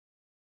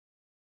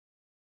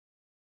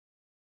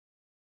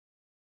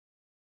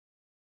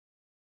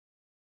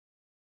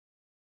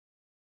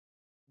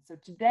So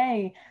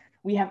today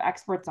we have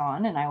experts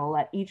on, and I will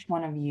let each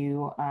one of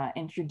you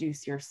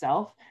introduce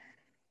yourself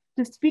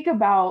to speak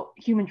about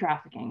human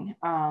trafficking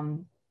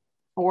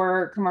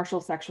or commercial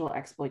sexual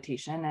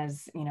exploitation,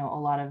 as a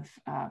lot of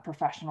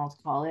professionals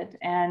call it.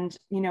 And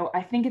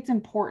I think it's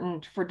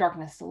important for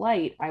darkness to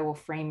light. I will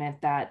frame it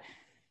that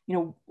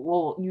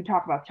well, you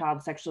talk about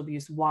child sexual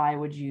abuse. Why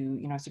would you,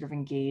 sort of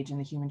engage in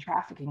the human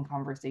trafficking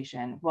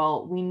conversation?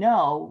 Well, we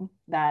know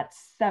that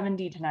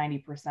 70 to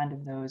 90%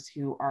 of those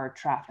who are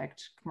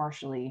trafficked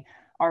commercially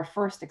are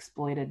first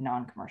exploited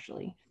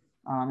non-commercially.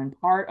 And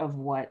part of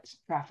what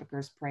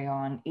traffickers prey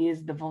on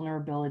is the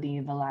vulnerability,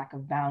 the lack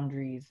of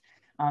boundaries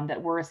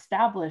that were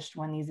established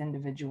when these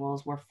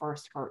individuals were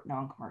first hurt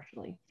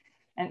non-commercially.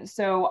 And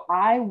so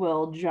I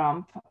will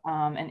jump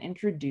and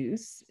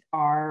introduce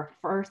our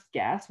first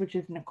guest, which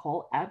is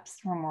Nicole Epps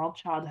from World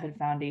Childhood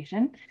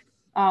Foundation.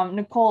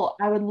 Nicole,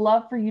 I would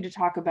love for you to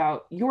talk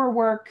about your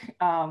work,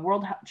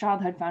 World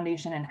Childhood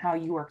Foundation, and how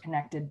you are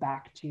connected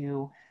back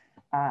to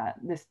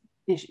this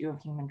issue of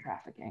human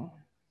trafficking.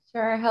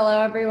 Sure. Hello,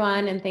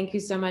 everyone. And thank you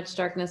so much,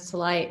 Darkness to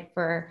Light,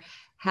 for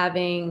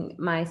having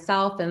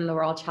myself and the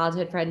World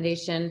Childhood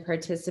Foundation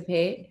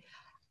participate.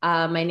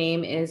 My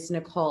name is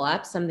Nicole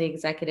Epps. I'm the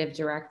Executive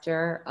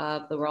Director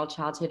of the World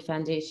Childhood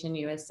Foundation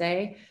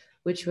USA,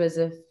 which was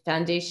a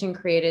foundation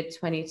created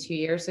 22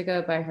 years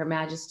ago by Her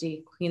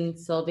Majesty Queen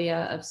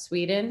Sylvia of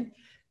Sweden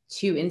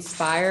to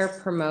inspire,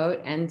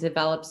 promote, and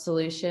develop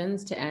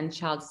solutions to end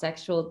child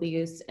sexual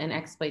abuse and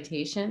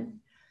exploitation.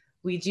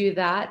 We do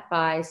that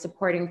by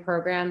supporting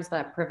programs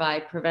that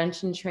provide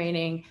prevention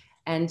training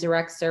and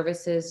direct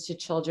services to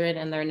children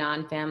and their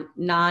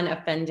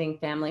non-offending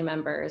family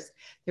members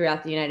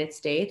throughout the United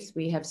States.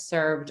 We have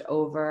served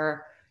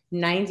over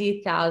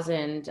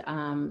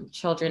 90,000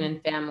 children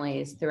and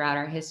families throughout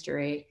our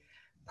history.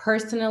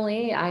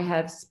 Personally, I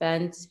have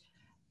spent,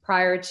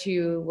 prior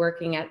to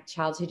working at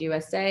Childhood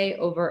USA,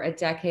 over a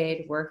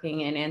decade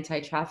working in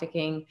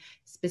anti-trafficking,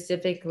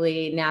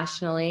 specifically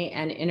nationally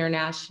and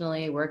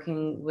internationally,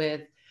 working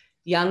with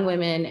young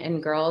women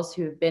and girls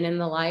who've been in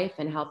the life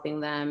and helping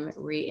them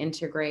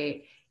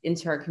reintegrate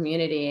into our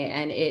community.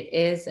 And it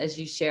is, as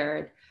you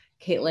shared,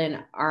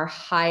 Caitlin, our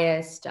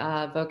highest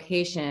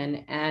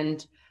vocation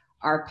and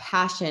our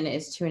passion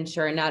is to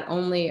ensure not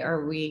only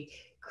are we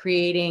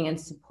creating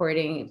and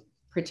supporting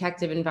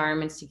protective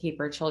environments to keep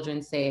our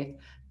children safe,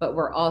 but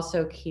we're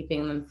also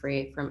keeping them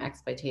free from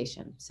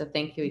exploitation. So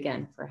thank you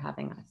again for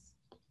having us.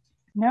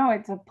 No,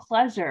 it's a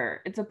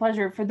pleasure. It's a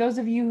pleasure. For those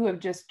of you who have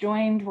just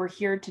joined, we're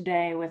here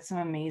today with some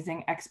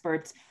amazing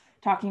experts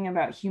talking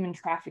about human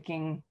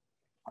trafficking.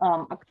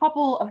 A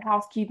couple of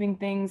housekeeping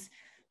things,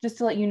 just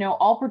to let you know,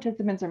 all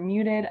participants are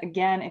muted.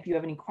 Again, if you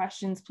have any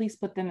questions, please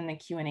put them in the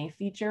Q&A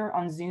feature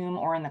on Zoom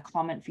or in the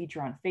comment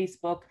feature on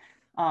Facebook,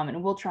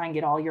 and we'll try and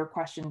get all your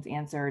questions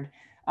answered.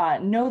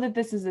 Know that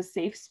this is a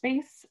safe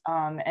space,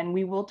 and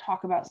we will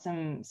talk about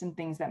some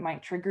things that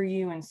might trigger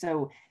you. And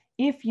so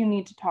if you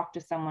need to talk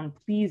to someone,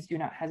 please do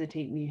not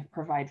hesitate. We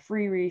provide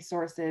free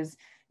resources.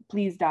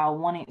 Please dial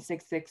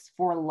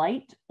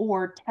 1-866-4-LIGHT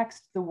or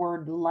text the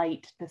word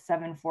LIGHT to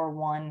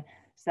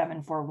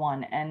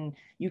 741-741. And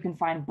you can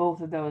find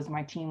both of those.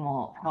 My team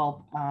will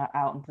help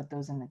out and put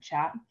those in the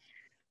chat.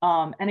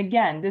 And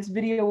again, this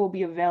video will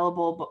be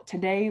available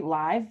today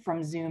live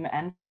from Zoom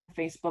and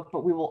Facebook,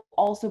 but we will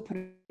also put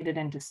it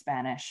into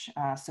Spanish.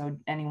 So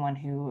anyone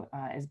who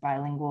is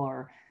bilingual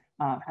or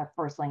have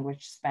first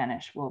language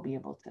Spanish will be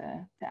able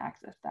to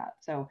access that.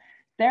 So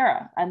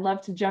Sarah, I'd love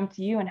to jump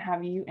to you and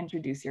have you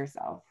introduce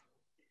yourself.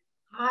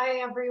 Hi,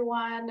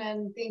 everyone,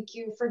 and thank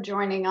you for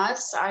joining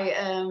us. I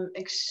am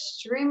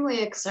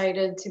extremely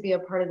excited to be a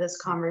part of this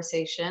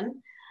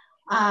conversation.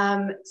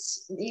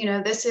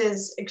 This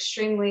is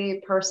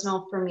extremely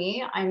personal for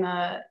me. I'm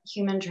a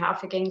human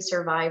trafficking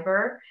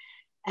survivor,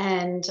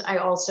 and I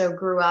also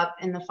grew up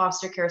in the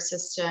foster care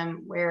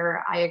system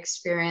where I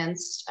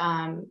experienced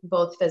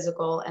both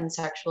physical and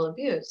sexual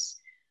abuse.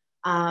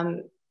 I've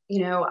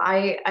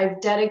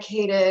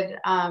dedicated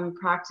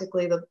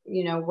practically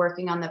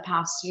working on the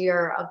past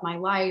year of my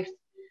life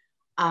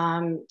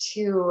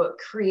to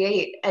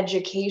create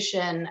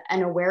education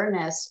and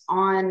awareness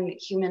on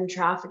human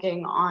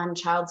trafficking, on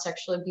child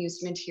sexual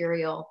abuse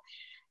material.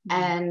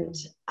 And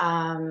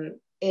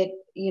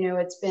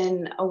it's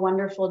been a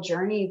wonderful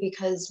journey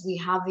because we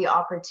have the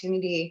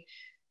opportunity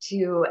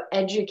to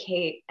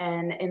educate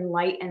and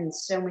enlighten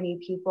so many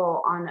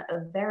people on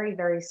a very,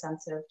 very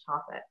sensitive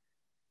topic.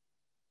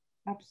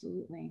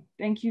 Absolutely.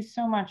 Thank you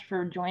so much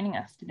for joining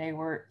us today.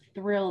 We're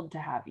thrilled to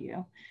have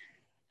you.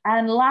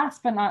 And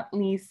last but not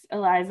least,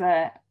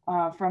 Eliza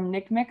from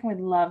NCMEC, we'd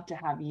love to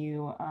have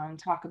you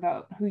talk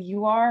about who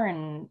you are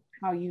and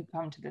how you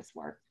come to this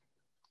work.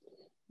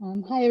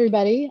 Hi,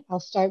 everybody. I'll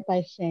start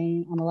by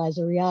saying I'm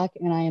Eliza Riak,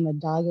 and I am a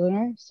dog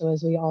owner. So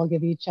as we all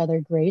give each other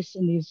grace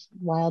in these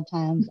wild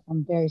times,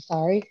 I'm very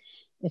sorry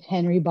if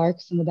Henry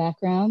barks in the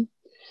background.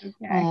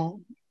 Okay.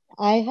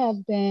 I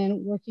have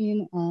been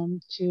working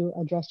to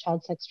address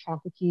child sex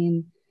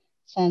trafficking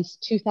since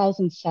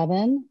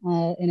 2007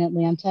 in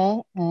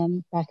Atlanta.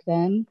 Back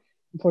then,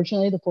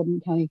 Unfortunately, the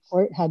Fulton County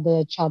Court had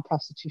the child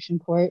prostitution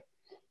court.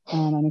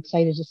 I'm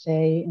excited to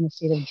say in the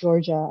state of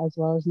Georgia, as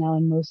well as now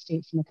in most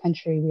states in the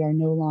country, we are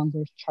no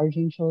longer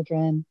charging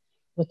children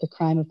with the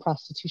crime of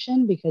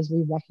prostitution because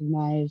we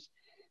recognize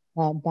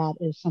that that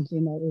is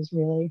something that is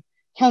really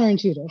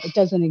counterintuitive. It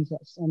doesn't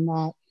exist. And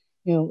that,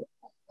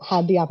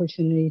 had the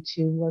opportunity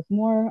to work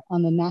more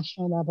on the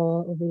national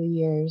level over the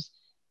years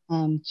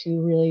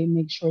to really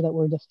make sure that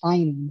we're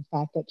defining the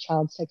fact that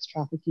child sex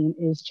trafficking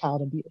is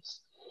child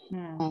abuse.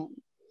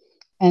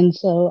 And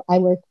so I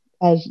work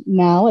as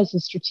a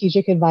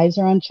strategic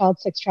advisor on child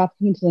sex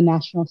trafficking to the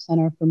National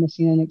Center for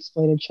Missing and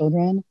Exploited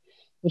Children,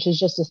 which is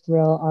just a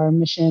thrill. Our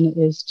mission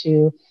is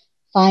to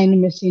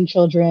find missing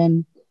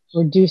children,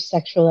 reduce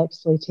sexual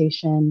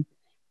exploitation,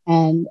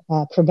 and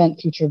prevent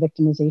future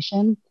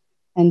victimization.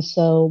 And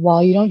so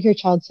while you don't hear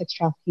child sex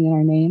trafficking in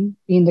our name,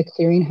 being the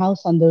clearinghouse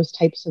on those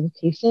types of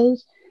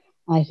cases,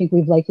 I think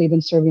we've likely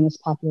been serving this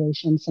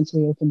population since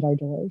we opened our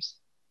doors.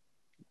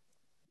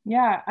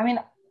 Yeah, I mean,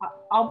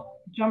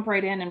 I'll jump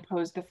right in and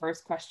pose the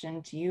first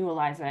question to you,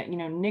 Eliza.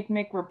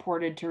 NCMEC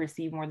reported to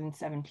receive more than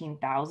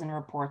 17,000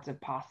 reports of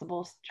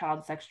possible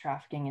child sex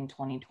trafficking in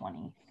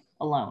 2020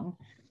 alone.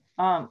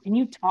 Can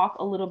you talk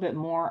a little bit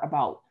more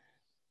about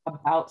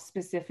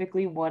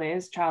specifically what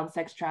is child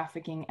sex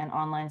trafficking and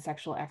online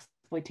sexual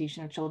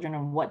exploitation of children,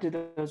 and what do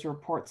those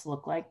reports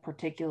look like,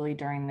 particularly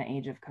during the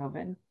age of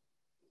COVID?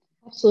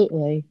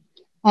 Absolutely.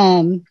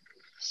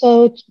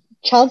 So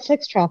child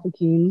sex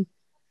trafficking,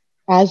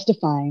 as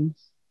defined,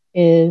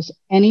 is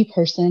any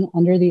person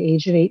under the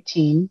age of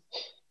 18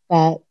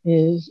 that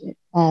is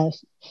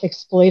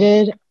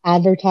exploited,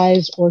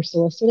 advertised, or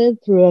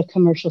solicited through a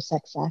commercial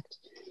sex act,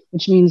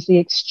 which means the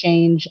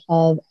exchange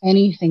of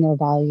anything of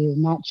value,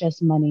 not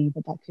just money,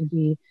 but that could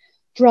be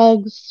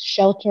drugs,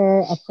 shelter,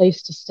 a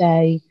place to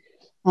stay.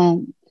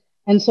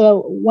 And so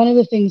one of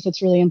the things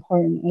that's really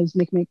important is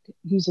NCMEC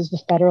uses the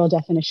federal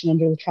definition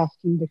under the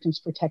Trafficking Victims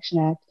Protection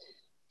Act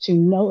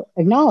to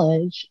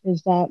acknowledge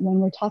is that when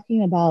we're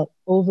talking about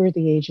over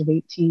the age of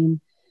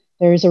 18,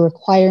 there is a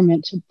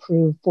requirement to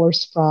prove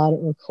force, fraud,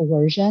 or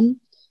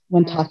coercion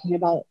when talking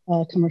about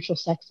a commercial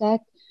sex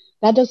act.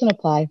 That doesn't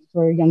apply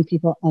for young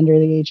people under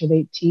the age of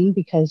 18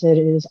 because it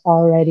is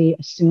already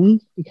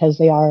assumed because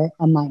they are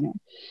a minor.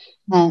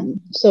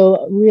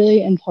 So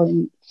really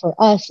important for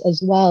us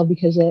as well,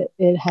 because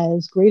it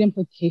has great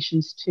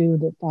implications to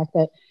the fact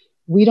that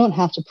we don't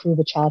have to prove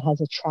a child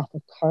has a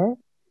trafficker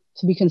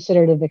to be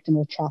considered a victim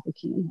of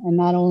trafficking. And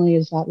not only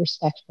is that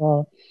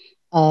respectful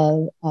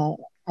of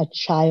a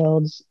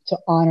child's to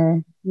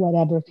honor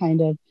whatever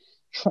kind of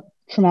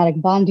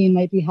traumatic bonding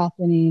might be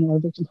happening or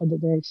victimhood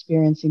that they're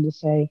experiencing, to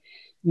say,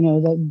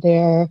 that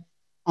their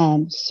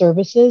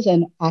services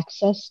and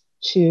access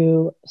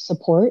to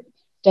support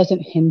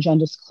doesn't hinge on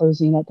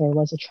disclosing that there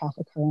was a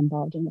trafficker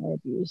involved in their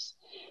abuse.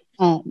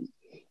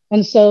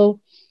 And so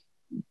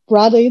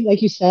broadly,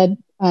 like you said,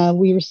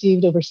 we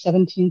received over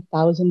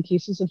 17,000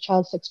 cases of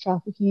child sex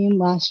trafficking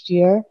last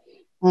year.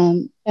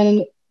 And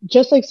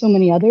just like so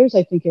many others,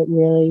 I think it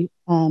really,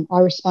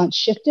 our response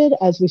shifted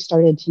as we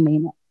started to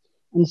name it.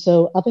 And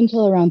so up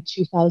until around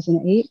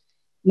 2008,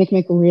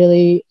 NCMEC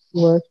really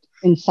worked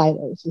in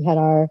silos. We had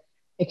our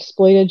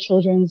exploited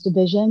children's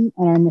division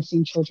and our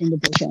missing children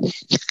division.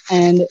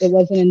 And it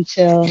wasn't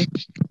until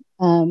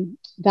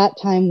that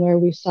time where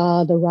we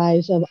saw the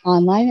rise of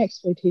online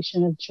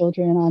exploitation of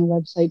children on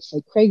websites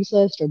like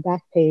Craigslist or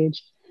Backpage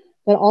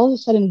that all of a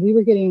sudden we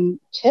were getting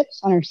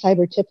tips on our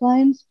cyber tip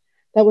lines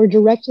that were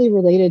directly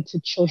related to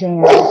children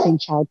in our missing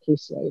child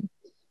caseload.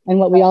 And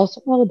what we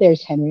also, well,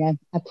 there's Henry.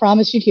 I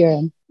promise you'd hear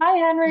him. Hi,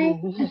 Henry.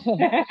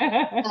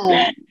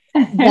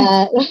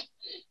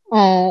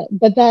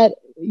 But that,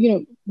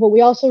 what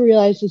we also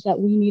realized is that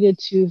we needed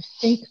to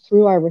think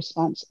through our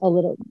response a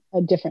little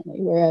differently.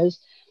 Whereas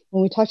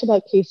when we talked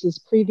about cases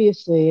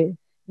previously,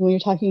 when you're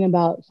talking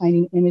about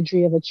finding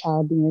imagery of a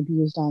child being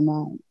abused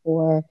online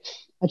or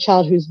a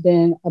child who's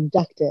been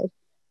abducted,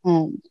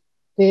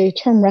 the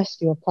term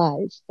rescue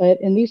applies.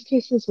 But in these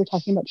cases, we're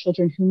talking about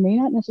children who may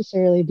not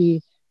necessarily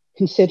be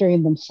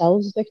considering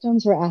themselves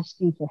victims or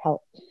asking for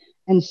help.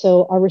 And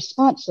so our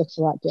response looks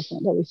a lot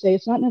different. That we say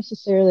it's not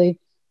necessarily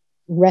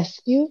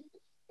rescue,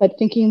 but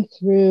thinking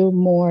through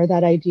more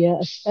that idea,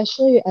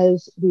 especially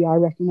as we are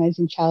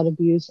recognizing child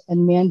abuse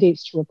and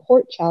mandates to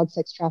report child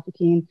sex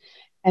trafficking,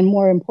 and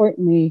more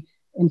importantly,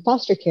 in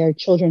foster care,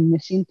 children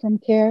missing from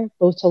care,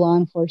 both to law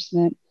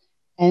enforcement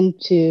and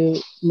to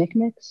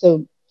NCMEC.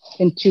 So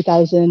in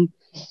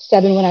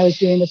 2007, when I was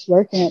doing this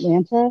work in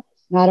Atlanta,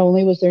 not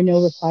only was there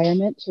no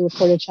requirement to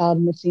report a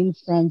child missing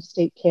from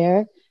state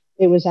care,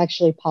 it was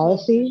actually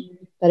policy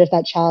that if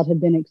that child had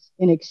been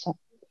expanded,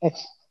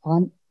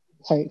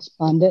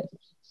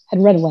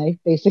 had run away,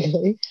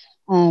 basically,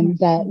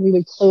 that we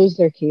would close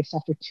their case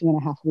after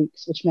 2.5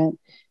 weeks, which meant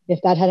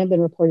if that hadn't been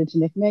reported to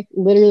NCMEC,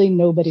 literally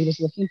nobody was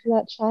looking for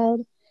that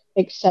child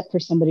except for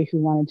somebody who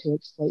wanted to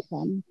exploit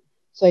them.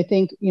 So I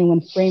think,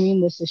 when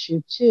framing this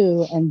issue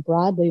too, and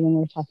broadly when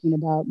we're talking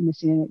about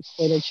missing and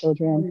exploited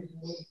children,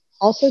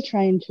 also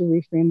trying to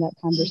reframe that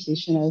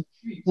conversation of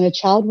when a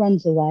child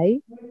runs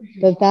away,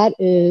 that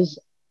is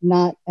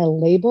not a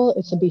label,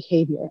 it's a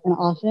behavior. And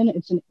often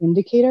it's an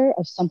indicator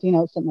of something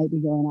else that might be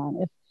going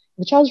on. If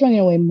the child's running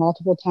away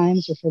multiple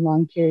times or for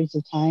long periods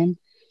of time,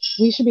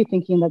 we should be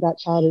thinking that that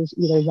child is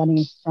either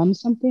running from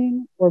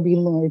something or being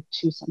lured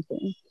to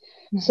something.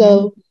 Mm-hmm.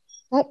 So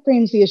that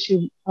frames the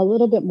issue a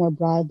little bit more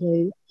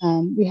broadly.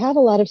 We have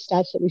a lot of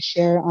stats that we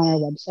share on our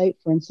website.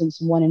 For instance,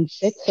 1 in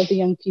 6 of the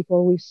young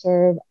people we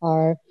serve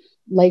are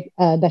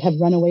that have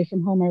run away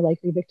from home are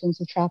likely victims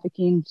of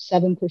trafficking.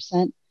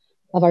 7%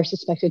 of our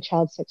suspected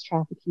child sex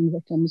trafficking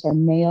victims are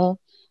male.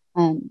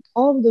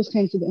 All of those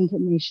kinds of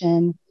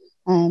information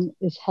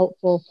is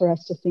helpful for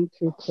us to think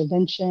through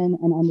prevention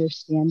and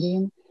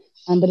understanding.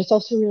 But it's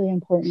also really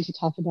important to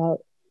talk about,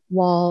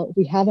 while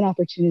we have an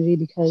opportunity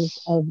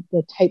because of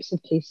the types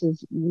of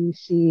cases we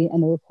see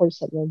and the reports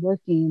that we're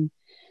working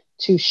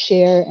to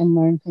share and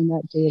learn from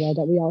that data,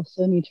 that we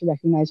also need to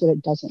recognize what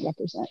it doesn't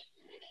represent.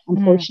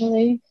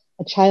 Unfortunately,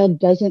 a child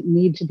doesn't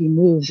need to be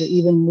moved or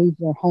even leave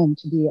their home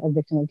to be a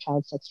victim of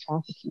child sex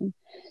trafficking.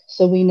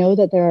 So we know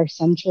that there are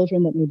some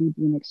children that may be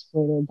being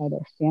exploited by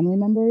their family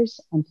members,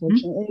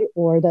 unfortunately,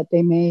 or that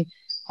they may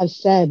have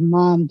said,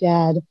 Mom,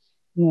 Dad,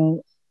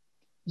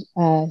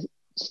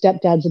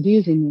 stepdad's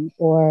abusing me,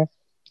 or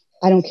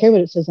I don't care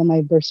what it says on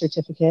my birth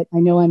certificate, I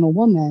know I'm a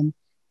woman,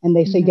 and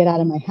they say, get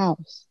out of my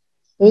house.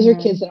 Those are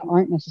kids that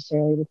aren't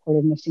necessarily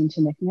reported missing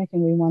to NCMEC,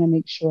 and we want to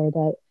make sure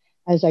that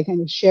as I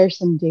kind of share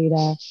some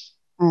data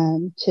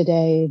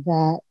today,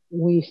 that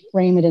we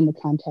frame it in the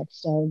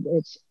context of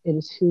it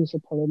is who's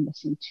reported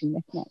missing to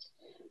NCMEC.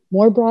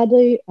 More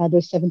broadly,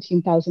 those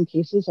 17,000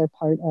 cases are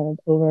part of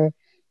over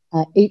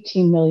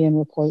 18 million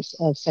reports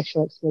of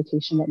sexual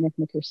exploitation that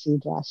NCMEC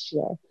received last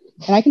year.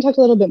 And I can talk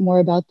a little bit more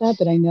about that,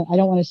 but I know I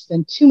don't want to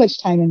spend too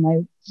much time in my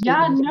statement.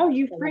 Yeah, no,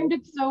 you framed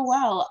it so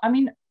well. I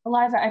mean,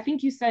 Eliza, I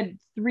think you said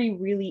 3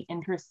 really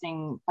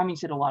interesting, I mean, you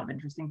said a lot of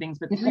interesting things,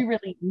 but 3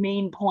 really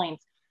main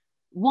points.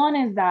 One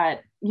is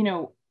that,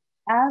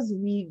 as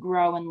we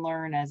grow and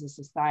learn as a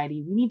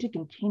society, we need to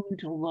continue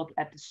to look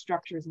at the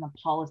structures and the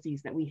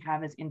policies that we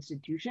have as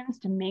institutions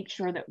to make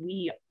sure that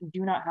we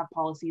do not have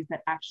policies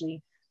that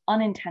actually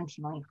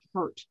unintentionally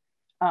hurt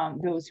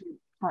those who are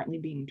currently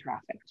being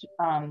trafficked.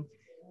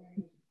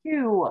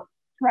 2,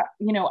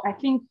 I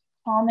think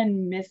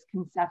common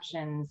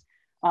misconceptions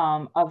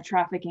of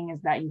trafficking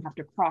is that you have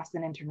to cross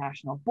an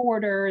international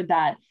border,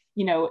 that,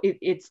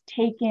 it's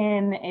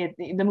Taken,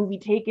 the movie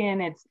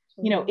Taken, it's,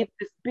 it's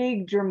this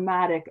big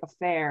dramatic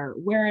affair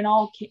where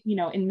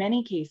in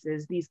many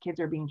cases, these kids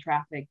are being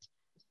trafficked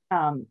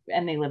and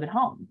they live at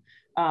home.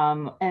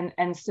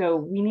 And so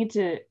we need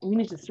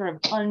to sort of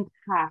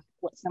unpack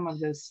what some of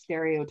those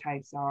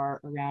stereotypes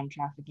are around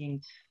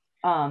trafficking.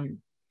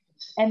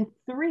 And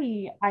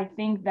 3, I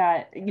think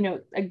that,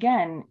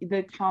 again,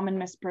 the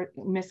common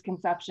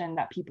misconception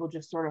that people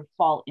just sort of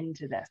fall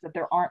into this, that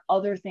there aren't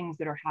other things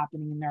that are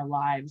happening in their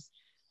lives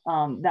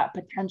that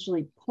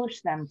potentially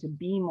push them to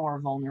be more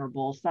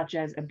vulnerable, such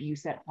as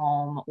abuse at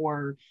home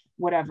or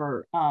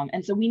whatever.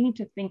 And so we need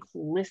to think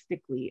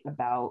holistically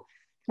about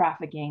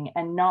trafficking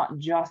and not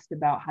just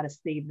about how to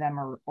save them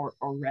or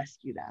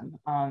rescue them.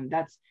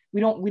 We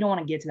don't want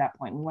to get to that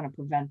point. We want to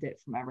prevent it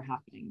from ever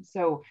happening.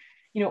 So,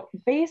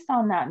 based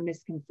on that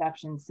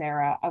misconception,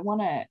 Sarah, I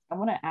want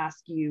to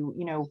ask you,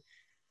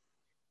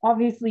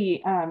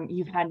 obviously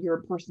you've had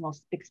your personal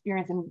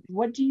experience, and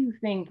what do you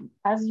think,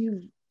 as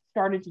you've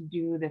started to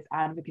do this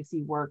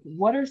advocacy work,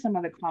 what are some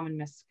of the common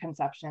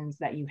misconceptions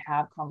that you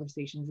have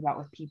conversations about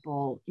with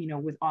people,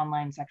 with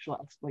online sexual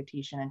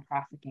exploitation and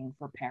trafficking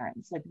for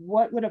parents? Like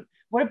what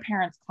do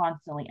parents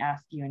constantly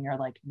ask you and you're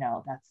like,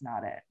 no, that's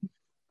not it?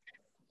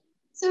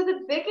 So the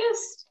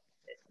biggest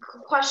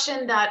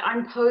question that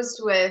I'm posed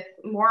with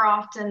more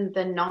often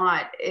than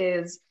not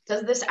is,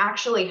 does this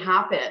actually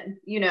happen?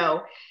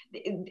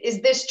 Is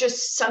this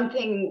just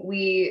something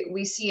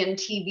we see in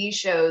TV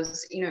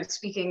shows,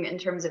 speaking in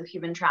terms of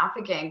human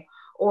trafficking,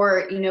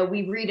 or,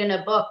 we read in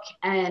a book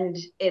and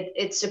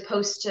it's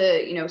supposed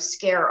to,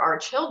 scare our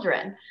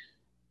children.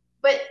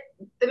 But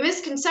the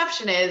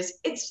misconception is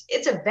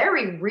it's a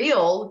very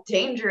real,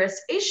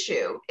 dangerous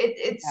issue.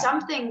 It's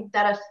something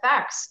that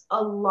affects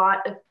a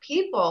lot of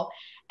people.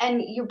 And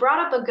you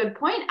brought up a good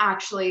point,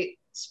 actually.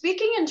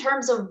 Speaking in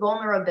terms of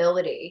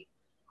vulnerability,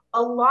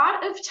 a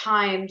lot of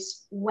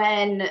times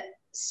when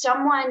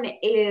someone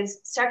is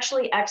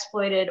sexually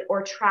exploited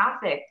or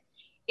trafficked,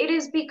 it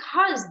is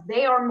because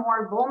they are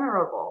more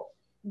vulnerable.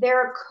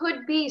 There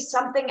could be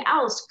something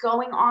else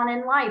going on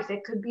in life.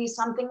 It could be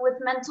something with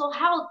mental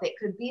health. It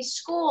could be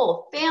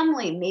school,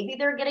 family. Maybe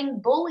they're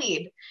getting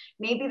bullied.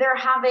 Maybe they're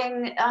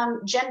having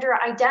gender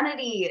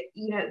identity.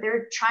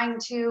 They're trying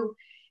to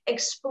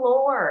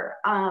explore.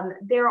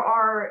 There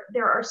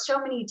are so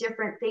many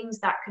different things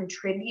that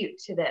contribute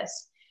to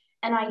this.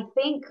 And I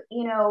think,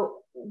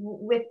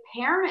 with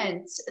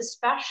parents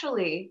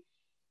especially,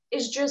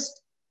 is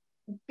just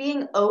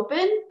being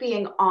open,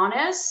 being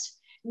honest,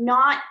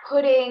 not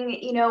putting,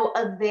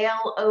 a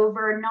veil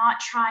over, not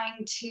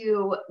trying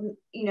to,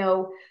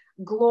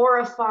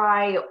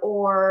 glorify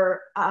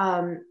or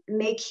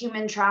make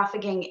human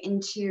trafficking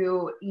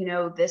into,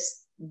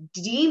 this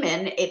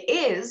demon. It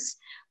is,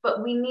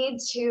 but we need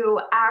to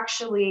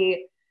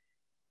actually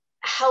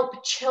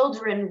help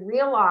children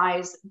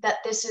realize that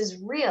this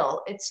is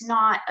real. It's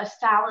not a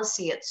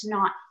fallacy. It's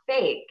not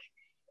fake.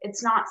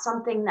 It's not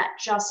something that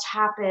just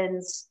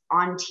happens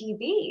on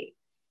TV.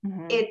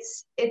 Mm-hmm.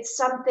 It's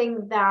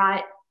something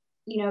that,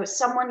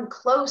 someone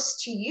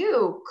close to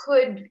you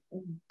could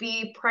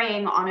be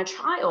preying on a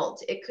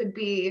child. It could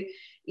be,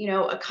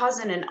 a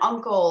cousin, an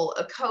uncle,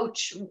 a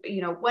coach,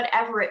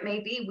 whatever it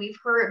may be. We've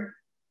heard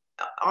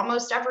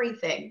almost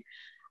everything.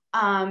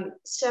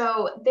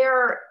 So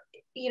there,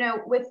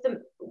 with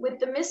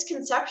the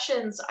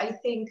misconceptions, I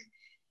think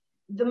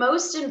the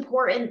most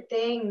important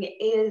thing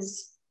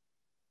is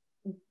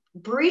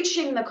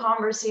breaching the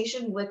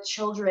conversation with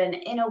children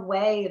in a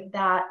way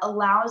that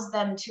allows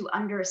them to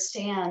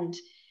understand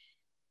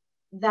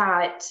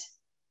that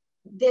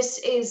this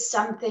is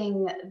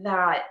something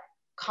that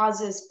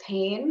causes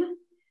pain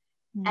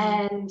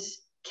and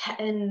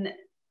can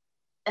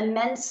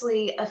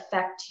immensely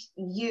affect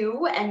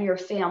you and your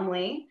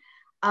family.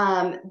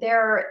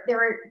 There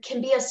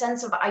can be a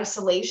sense of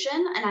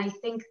isolation, and I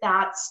think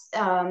that's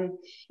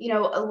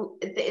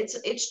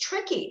it's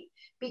tricky,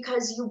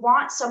 because you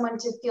want someone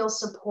to feel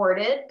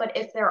supported, but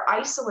if they're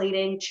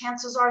isolating,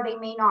 chances are they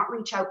may not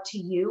reach out to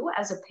you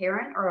as a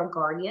parent or a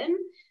guardian.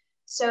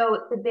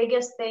 So the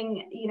biggest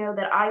thing,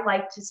 that I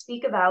like to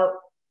speak about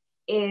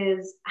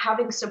is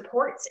having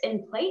supports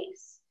in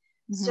place,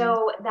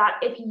 so that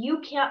if you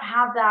can't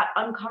have that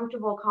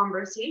uncomfortable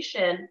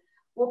conversation,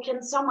 well,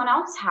 can someone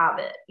else have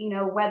it?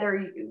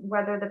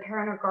 Whether the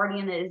parent or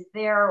guardian is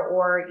there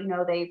or,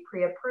 they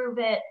pre-approve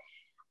it.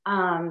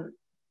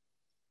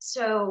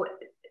 So,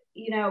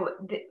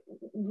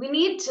 we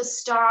need to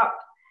stop,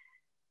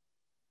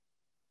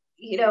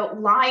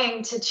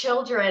 lying to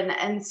children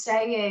and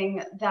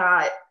saying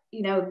that,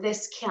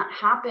 this can't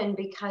happen,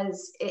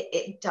 because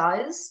it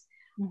does.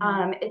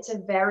 It's a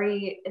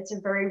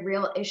very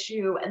real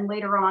issue. And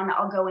later on,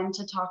 I'll go in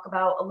to talk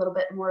about a little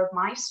bit more of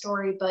my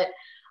story, but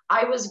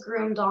I was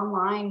groomed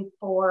online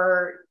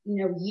for,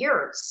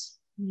 years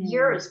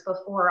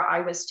before I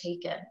was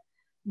taken.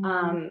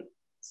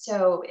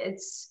 So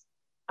it's,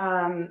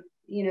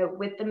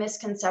 with the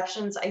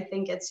misconceptions, I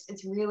think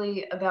it's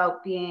really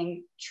about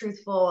being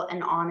truthful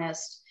and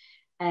honest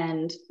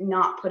and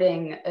not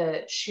putting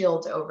a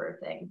shield over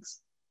things.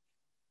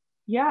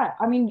 Yeah,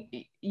 I mean,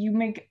 you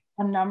make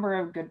a number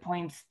of good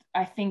points.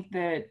 I think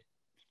that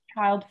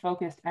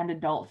child-focused and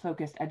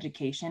adult-focused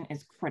education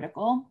is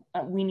critical.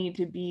 We need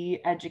to be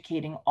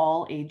educating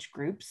all age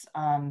groups,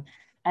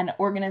 and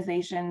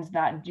organizations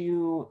that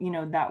do,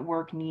 that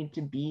work need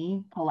to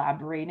be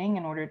collaborating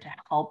in order to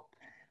help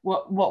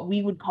what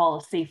we would call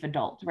a safe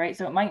adult, right?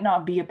 So it might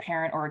not be a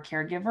parent or a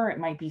caregiver. It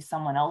might be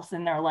someone else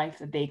in their life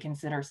that they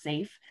consider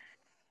safe.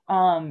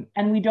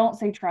 And we don't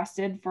say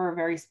trusted for a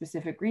very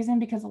specific reason,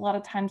 because a lot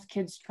of times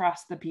kids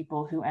trust the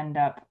people who end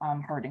up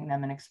hurting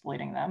them and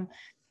exploiting them.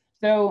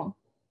 So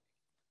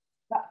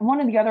one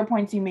of the other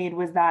points you made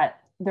was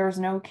that there's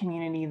no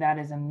community that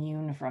is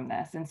immune from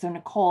this. And so,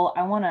 Nicole,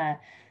 I want to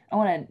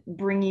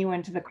bring you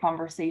into the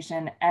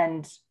conversation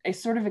and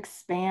sort of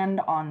expand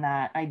on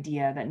that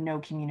idea that no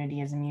community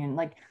is immune.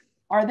 Like,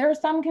 are there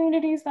some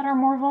communities that are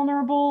more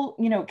vulnerable?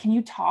 Can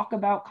you talk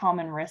about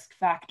common risk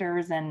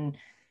factors and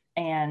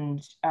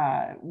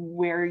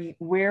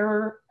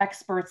where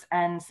experts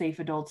and safe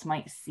adults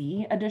might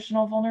see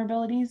additional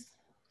vulnerabilities?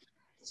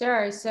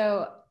 Sure.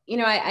 So,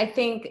 I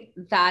think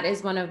that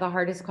is one of the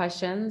hardest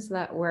questions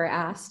that we're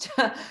asked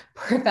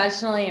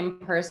professionally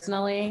and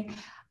personally.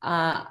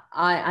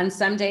 On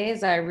some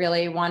days, I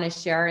really want to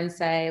share and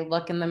say,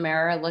 look in the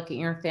mirror, look at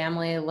your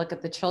family, look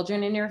at the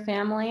children in your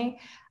family.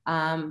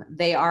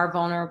 They are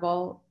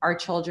vulnerable. Our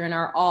children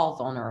are all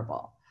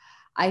vulnerable.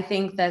 I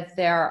think that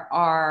there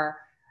are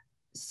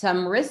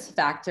some risk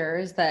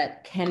factors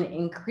that can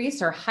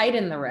increase or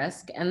heighten the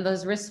risk. And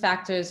those risk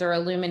factors are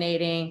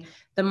illuminating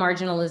the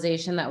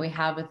marginalization that we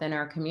have within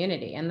our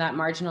community. And that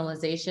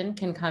marginalization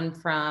can come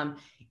from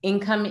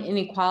income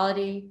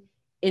inequality,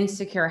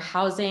 insecure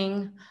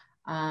housing,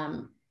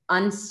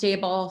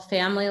 unstable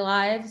family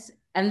lives.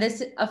 And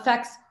this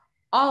affects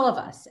all of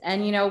us.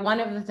 And, one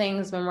of the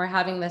things when we're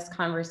having this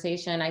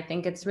conversation, I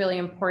think it's really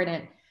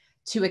important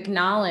to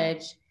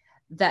acknowledge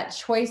that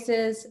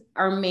choices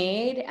are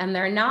made, and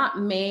they're not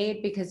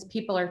made because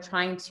people are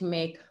trying to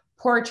make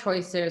poor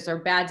choices or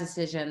bad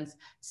decisions.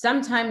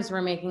 Sometimes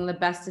we're making the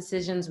best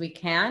decisions we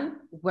can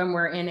when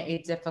we're in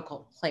a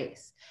difficult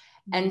place.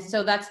 And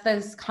so that's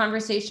this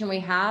conversation we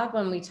have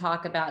when we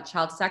talk about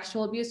child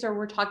sexual abuse, or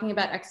we're talking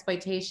about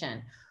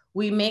exploitation.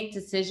 We make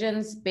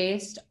decisions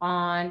based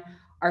on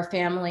our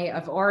family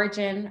of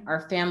origin,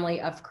 our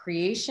family of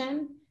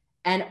creation,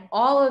 And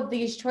all of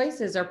these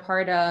choices are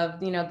part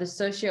of, you know, the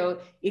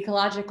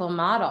socio-ecological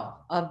model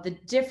of the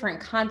different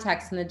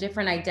contexts and the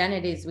different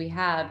identities we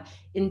have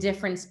in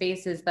different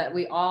spaces that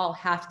we all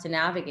have to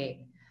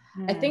navigate.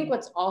 I think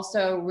what's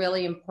also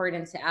really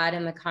important to add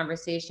in the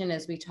conversation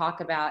as we talk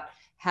about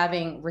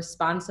having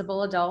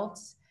responsible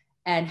adults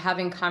and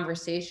having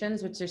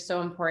conversations, which are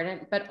so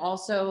important, but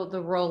also the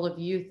role of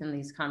youth in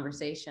these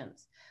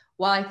conversations.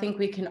 While I think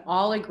we can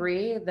all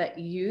agree that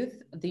the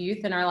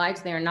youth in our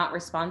lives, they are not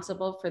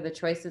responsible for the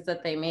choices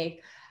that they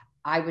make.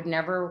 I would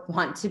never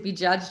want to be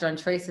judged on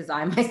choices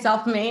I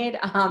myself made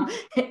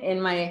in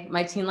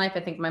my teen life. I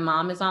think my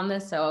mom is on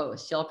this, so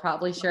she'll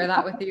probably share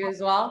that with you as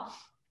well.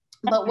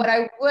 But what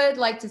I would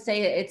like to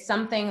say, it's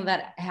something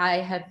that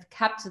I have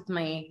kept with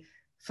me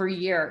for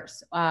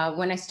years.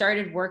 When I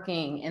started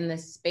working in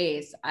this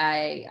space,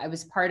 I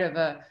was part of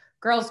a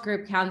girls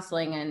group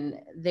counseling,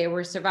 and they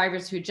were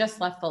survivors who just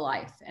left the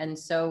life. And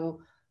so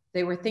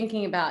they were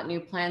thinking about new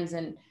plans.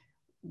 And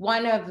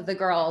one of the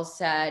girls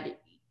said,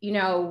 you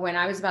know, when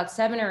I was about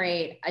 7 or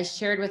 8, I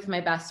shared with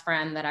my best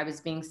friend that I was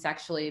being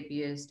sexually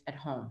abused at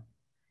home.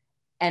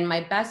 And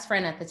my best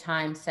friend at the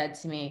time said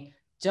to me,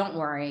 don't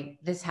worry,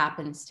 this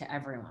happens to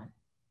everyone.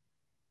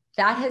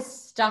 That has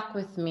stuck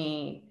with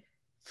me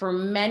for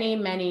many,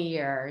 many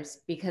years,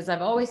 because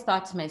I've always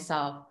thought to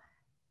myself,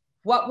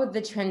 what would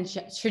the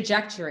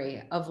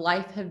trajectory of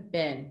life have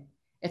been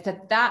if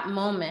at that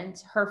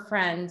moment her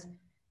friend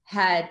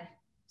had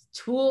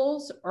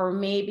tools or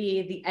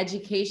maybe the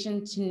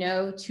education to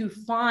know to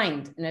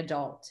find an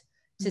adult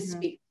to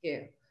speak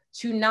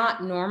to not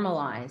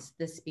normalize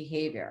this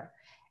behavior?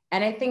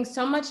 And I think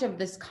so much of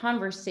this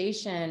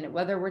conversation,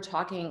 whether we're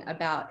talking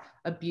about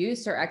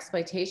abuse or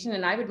exploitation,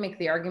 and I would make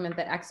the argument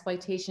that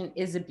exploitation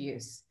is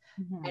abuse,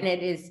 and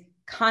it is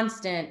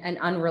constant and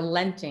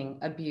unrelenting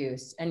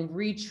abuse and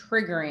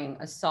re-triggering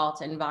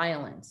assault and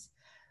violence.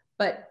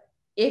 But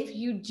if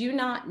you do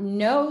not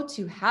know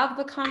to have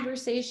the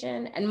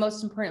conversation, and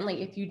most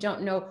importantly, if you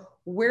don't know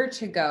where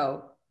to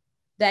go,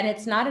 then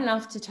it's not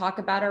enough to talk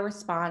about our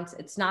response.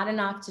 It's not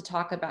enough to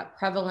talk about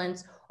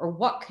prevalence or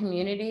what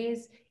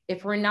communities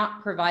if we're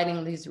not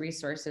providing these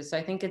resources. So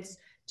I think it's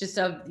just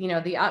of, you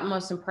know, the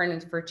utmost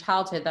importance for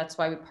childhood. That's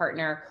why we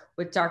partner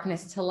with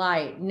Darkness to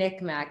Light,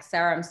 NCMEC.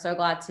 Sarah, I'm so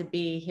glad to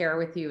be here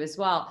with you as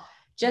well,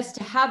 just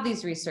to have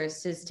these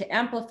resources, to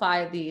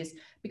amplify these,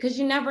 because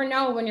you never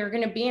know when you're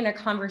going to be in a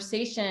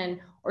conversation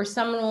or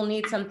someone will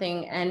need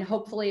something. And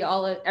hopefully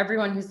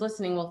everyone who's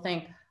listening will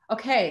think,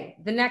 okay,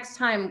 the next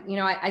time, you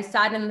know, I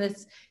sat in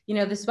this, you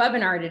know, this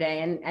webinar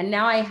today, and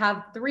now I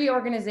have 3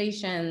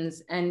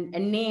 organizations and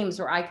names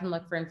where I can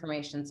look for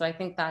information. So I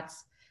think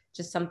that's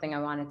just something I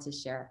wanted to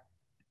share.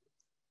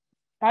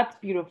 That's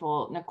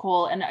beautiful,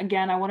 Nicole. And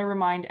again, I want to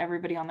remind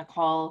everybody on the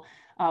call,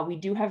 we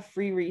do have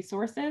free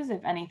resources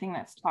if anything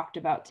that's talked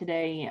about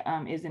today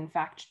is in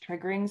fact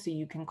triggering. So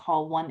you can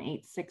call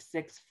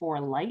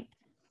 1-866-4-LIGHT.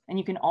 And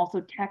you can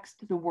also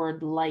text the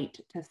word light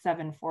to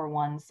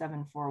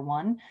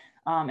 741-741.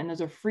 And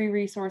those are free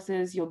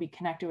resources. You'll be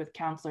connected with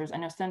counselors. I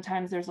know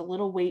sometimes there's a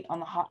little wait on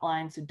the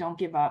hotline, so don't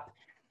give up.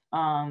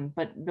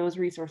 But those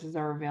resources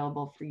are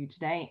available for you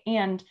today.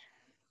 And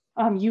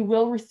you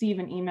will receive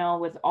an email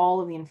with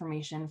all of the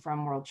information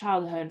from World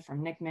Childhood,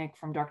 from NCMEC,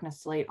 from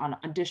Darkness to Light on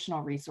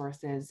additional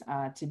resources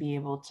to be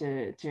able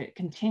to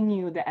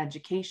continue the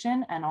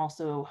education and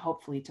also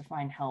hopefully to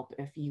find help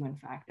if you in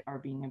fact are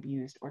being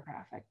abused or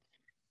trafficked.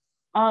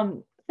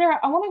 Sarah,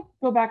 I want to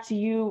go back to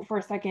you for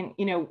a second.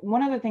 You know,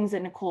 one of the things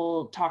that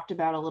Nicole talked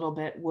about a little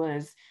bit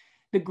was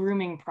the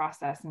grooming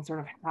process and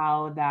sort of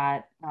how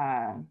that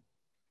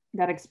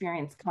that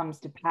experience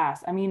comes to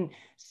pass. I mean,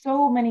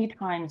 so many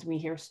times we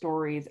hear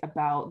stories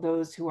about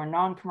those who are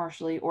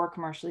non-commercially or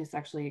commercially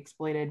sexually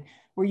exploited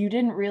where you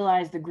didn't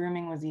realize the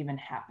grooming was even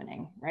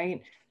happening,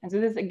 right? And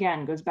so this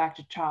again goes back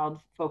to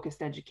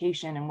child-focused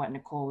education and what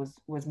Nicole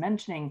was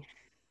mentioning.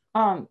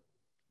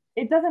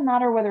 It doesn't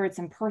matter whether it's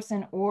in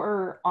person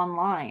or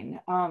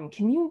online.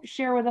 Can you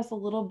share with us a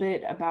little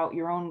bit about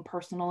your own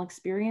personal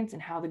experience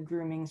and how the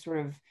grooming sort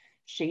of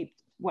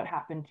shaped what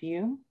happened to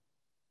you?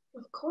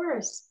 Of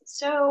course.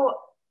 So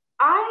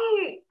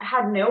I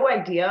had no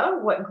idea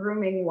what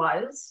grooming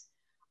was.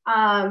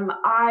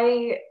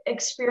 I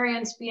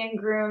experienced being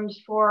groomed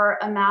for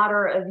a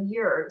matter of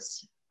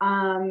years.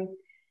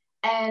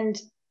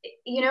 And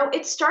you know,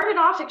 it started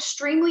off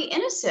extremely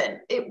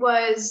innocent. It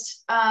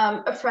was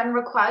a friend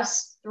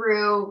request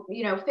through,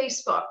 you know,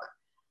 Facebook.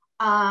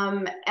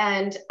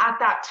 And at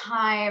that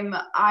time,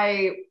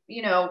 I,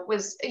 you know,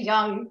 was a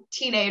young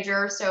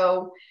teenager.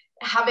 So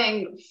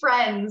having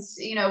friends,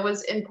 you know,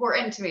 was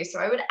important to me. So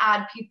I would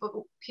add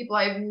people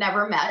I've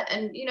never met.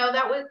 And, you know,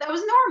 that was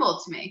normal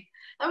to me.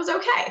 That was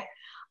okay.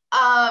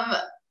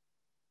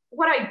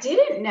 What I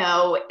didn't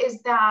know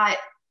is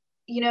that,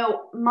 you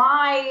know,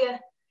 my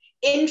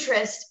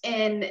interest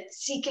in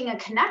seeking a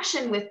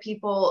connection with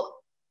people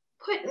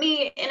put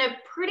me in a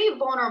pretty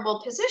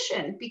vulnerable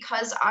position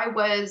because I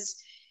was,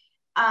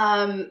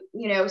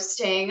 you know,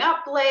 staying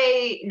up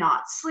late,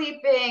 not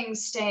sleeping,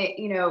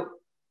 you know,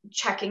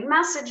 checking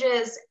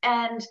messages.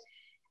 And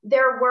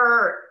there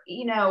were,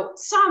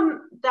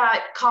 some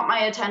that caught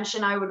my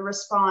attention, I would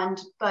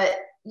respond, but,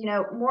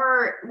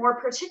 more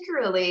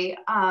particularly,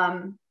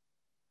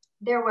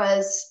 there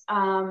was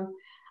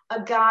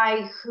a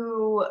guy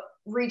who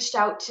reached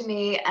out to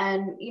me,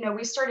 and,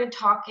 we started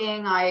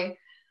talking. I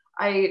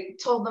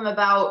told them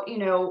about,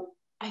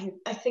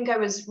 I think I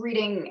was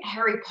reading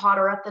Harry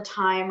Potter at the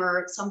time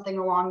or something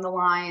along the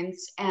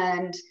lines.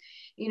 And,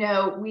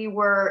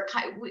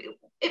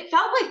 it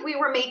felt like we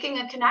were making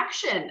a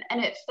connection,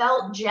 and it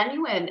felt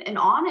genuine and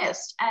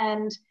honest.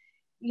 And,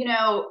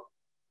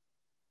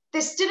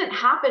 this didn't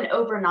happen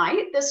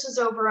overnight. This was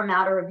over a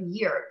matter of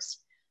years.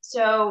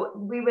 So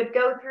we would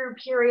go through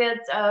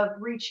periods of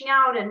reaching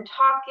out and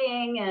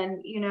talking,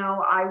 and,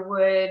 I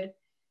would,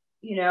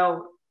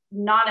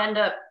 not end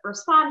up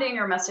responding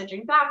or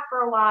messaging back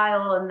for a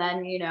while, and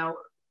then,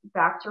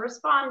 back to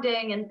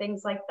responding and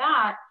things like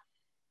that.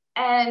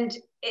 And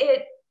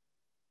it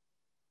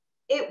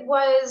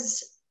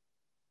was,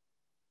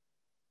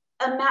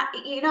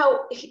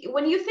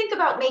 when you think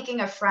about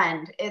making a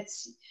friend,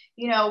 it's,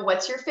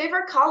 what's your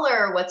favorite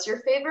color? What's your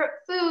favorite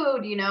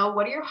food?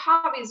 What are your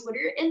hobbies? What are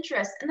your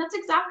interests? And that's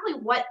exactly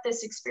what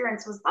this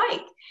experience was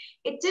like.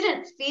 It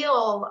didn't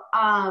feel,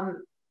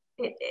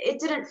 it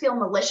didn't feel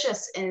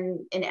malicious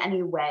in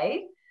any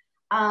way,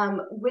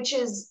 which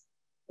is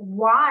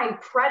why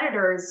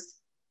predators,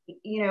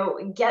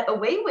 get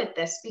away with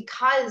this,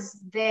 because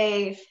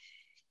they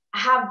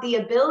have the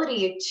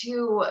ability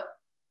to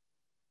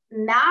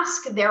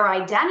mask their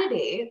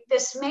identity.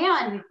 This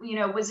man,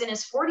 was in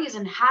his 40s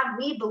and had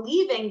me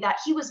believing that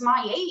he was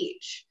my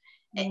age,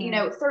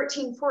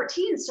 13,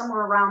 14,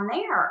 somewhere around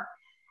there.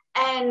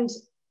 And,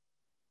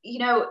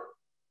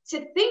 to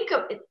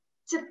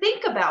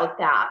think about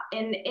that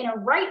in a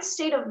right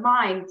state of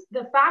mind,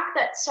 the fact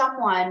that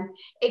someone,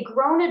 a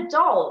grown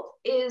adult,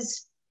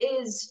 is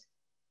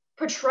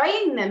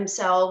portraying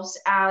themselves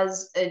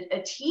as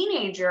a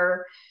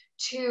teenager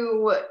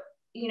to,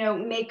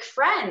 make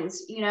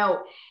friends.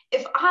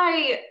 If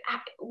I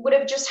would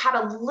have just had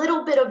a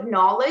little bit of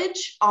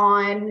knowledge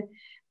on,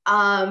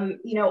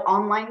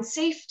 online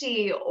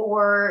safety,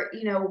 or,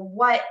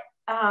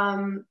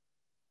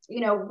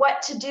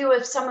 what to do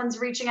if someone's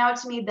reaching out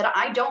to me that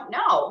I don't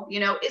know,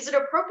 is it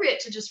appropriate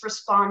to just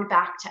respond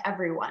back to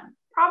everyone?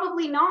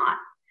 Probably not.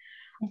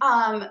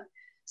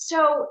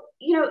 So,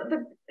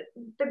 the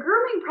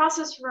grooming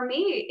process for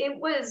me, it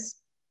was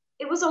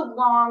a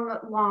long,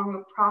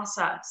 long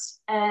process.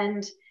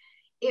 And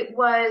it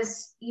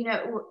was,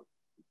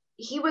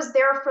 he was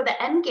there for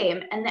the end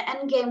game, and the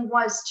end game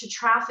was to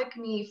traffic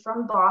me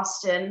from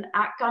Boston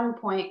at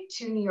gunpoint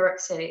to New York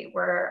City,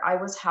 where I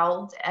was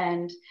held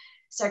and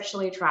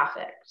sexually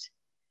trafficked.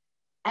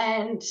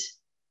 And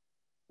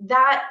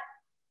that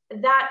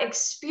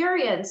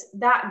experience,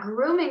 that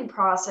grooming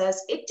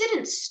process, it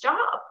didn't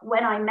stop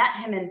when I met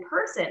him in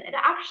person. It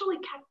actually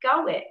kept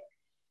going,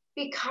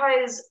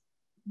 because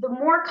the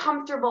more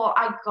comfortable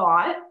I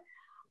got,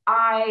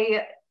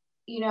 I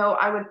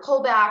would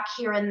pull back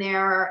here and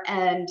there,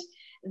 and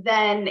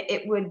then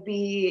it would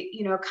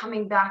be,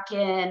 coming back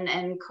in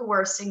and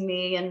coercing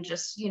me, and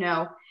just,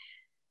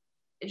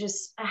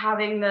 just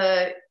having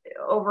the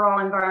overall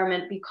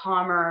environment be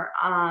calmer.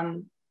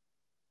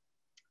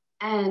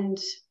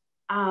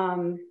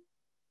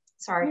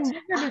 Sorry. What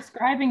you're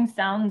describing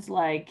sounds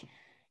like,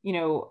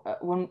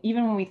 when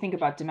we think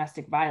about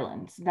domestic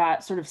violence,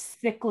 that sort of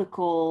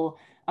cyclical,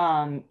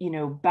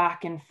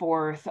 back and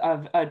forth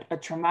of a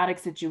traumatic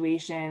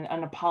situation,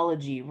 an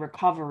apology,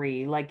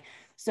 recovery,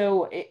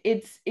 so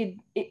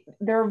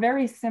there are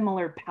very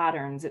similar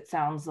patterns, it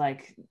sounds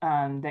like,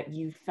 that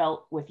you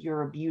felt with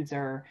your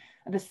abuser,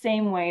 the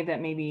same way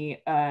that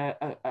maybe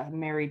a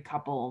married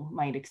couple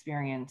might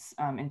experience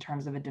in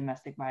terms of a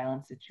domestic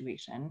violence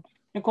situation.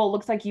 Nicole,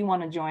 looks like you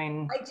want to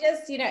join. I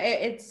just,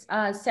 it's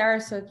Sarah,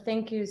 so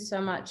thank you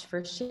so much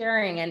for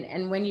sharing.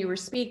 And when you were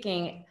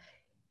speaking,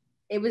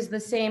 it was the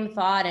same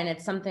thought, and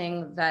it's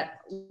something that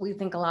we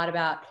think a lot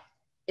about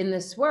in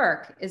this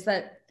work, is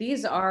that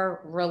these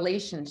are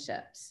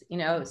relationships.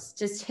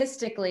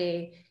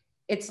 Statistically,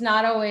 it's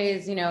not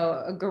always,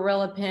 a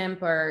gorilla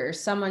pimp or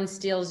someone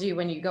steals you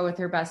when you go with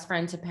your best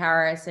friend to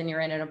Paris and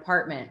you're in an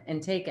apartment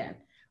and taken,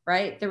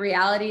 right? The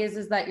reality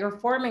is that you're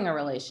forming a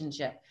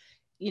relationship.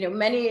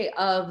 Many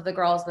of the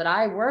girls that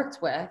I worked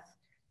with,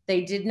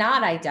 they did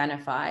not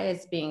identify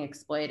as being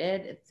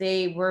exploited.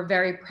 They were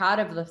very proud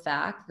of the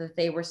fact that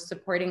they were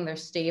supporting their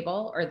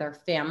stable or their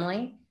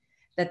family,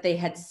 that they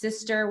had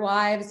sister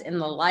wives in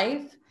the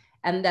life,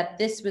 and that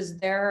this was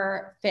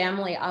their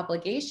family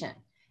obligation.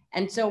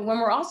 And so when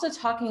we're also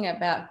talking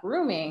about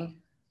grooming,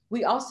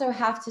 we also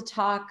have to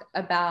talk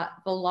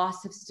about the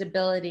loss of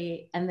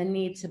stability and the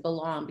need to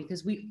belong,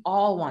 because we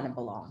all want to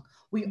belong.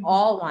 We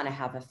all want to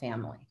have a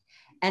family.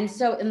 And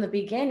so in the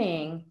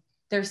beginning,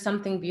 there's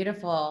something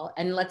beautiful.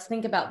 And let's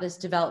think about this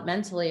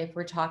developmentally if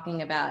we're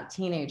talking about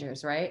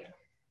teenagers, right?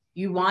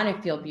 You want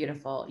to feel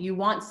beautiful. You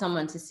want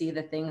someone to see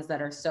the things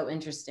that are so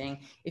interesting.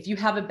 If you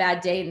have a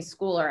bad day in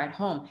school or at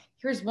home,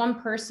 here's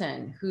one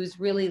person who's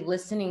really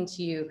listening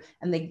to you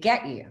and they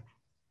get you.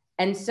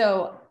 And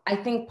so I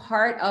think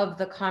part of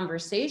the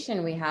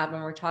conversation we have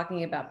when we're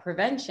talking about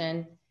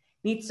prevention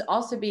needs to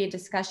also be a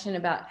discussion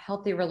about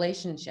healthy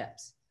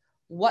relationships.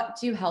 What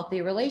do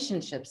healthy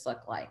relationships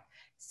look like?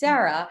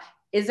 Sarah,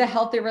 is a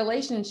healthy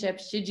relationship,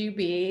 should we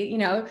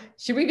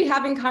be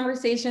having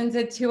conversations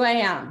at 2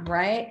 a.m.,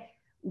 right?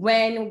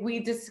 When we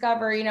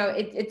discover,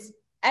 it's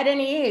at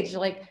any age,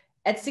 like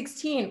at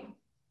 16,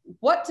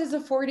 what does a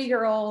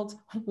 40-year-old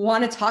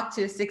want to talk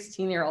to a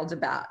 16-year-old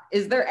about?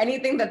 Is there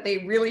anything that they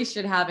really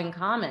should have in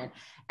common?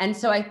 And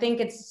so I think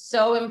it's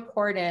so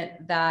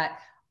important that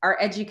our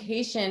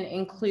education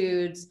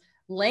includes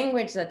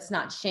language that's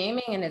not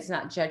shaming and it's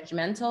not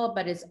judgmental,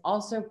 but is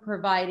also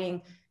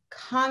providing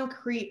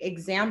concrete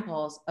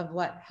examples of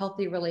what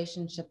healthy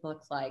relationship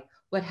looks like,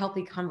 what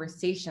healthy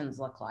conversations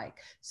look like,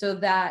 so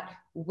that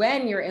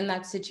when you're in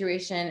that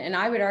situation, and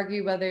I would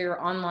argue whether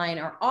you're online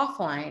or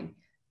offline,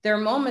 there are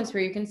moments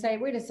where you can say,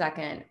 wait a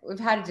second, we've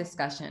had a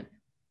discussion.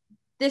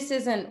 This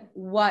isn't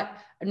what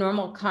a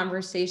normal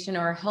conversation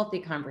or a healthy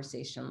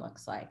conversation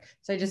looks like.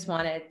 So I just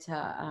wanted to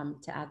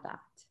add that.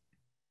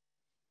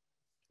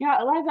 Yeah,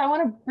 Eliza, I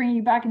want to bring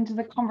you back into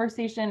the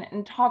conversation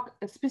and talk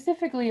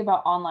specifically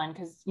about online,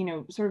 because,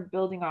 sort of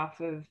building off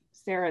of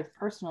Sarah's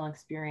personal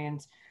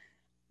experience,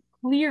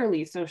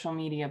 clearly social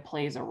media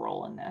plays a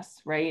role in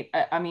this, right?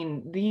 I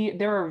mean,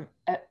 there are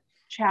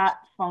chat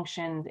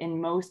functions in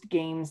most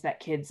games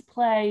that kids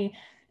play.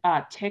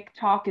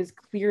 TikTok is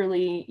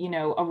clearly,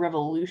 a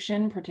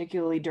revolution,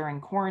 particularly during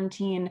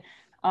quarantine.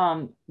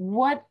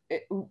 What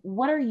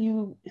are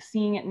you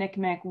seeing at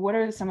NCMEC?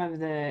 What's some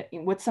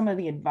of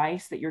the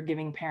advice that you're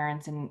giving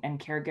parents and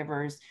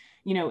caregivers,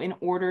 in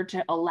order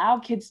to allow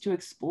kids to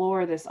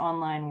explore this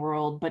online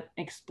world, but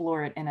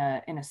explore it in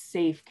a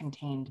safe,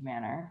 contained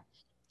manner?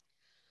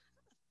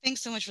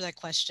 Thanks so much for that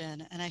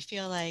question. And I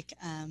feel like,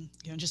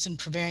 just in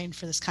preparing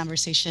for this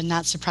conversation,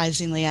 not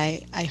surprisingly,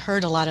 I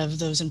heard a lot of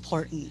those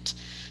important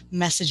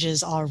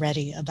messages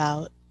already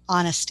about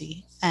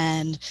honesty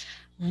and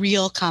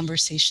real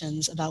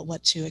conversations about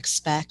what to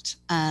expect,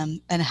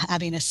 and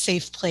having a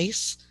safe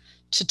place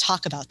to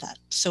talk about that.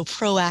 So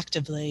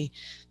proactively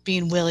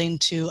being willing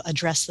to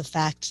address the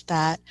fact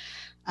that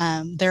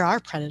there are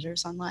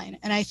predators online.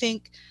 And I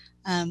think,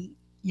 I'm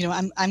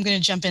going to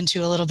jump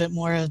into a little bit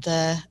more of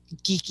the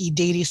geeky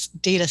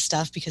data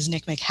stuff because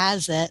NCMEC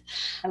has it.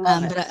 I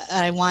love it. But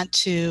I want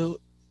to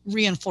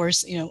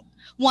reinforce,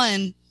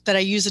 one, that I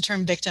use the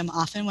term victim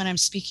often when I'm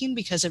speaking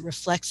because it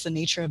reflects the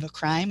nature of a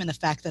crime and the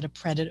fact that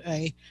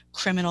a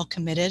criminal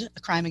committed a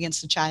crime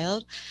against a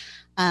child.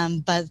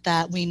 But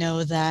that we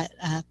know that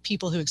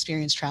people who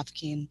experience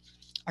trafficking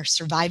are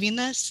surviving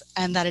this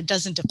and that it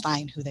doesn't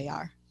define who they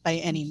are by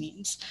any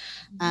means.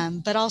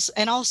 But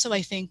also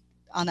I think,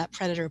 on that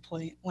predator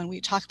point, when we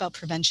talk about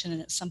prevention,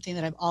 and it's something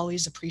that I've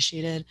always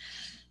appreciated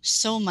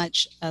so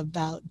much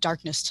about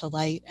Darkness to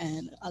Light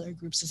and other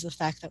groups, is the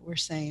fact that we're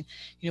saying,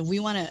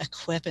 we want to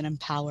equip and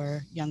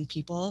empower young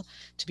people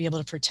to be able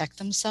to protect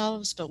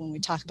themselves. But when we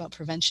talk about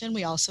prevention,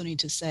 we also need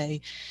to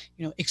say,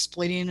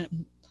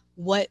 exploiting,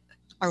 what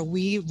are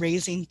we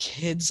raising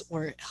kids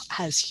or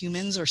as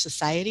humans or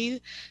society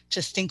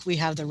to think we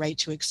have the right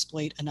to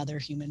exploit another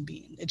human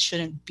being? It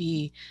shouldn't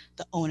be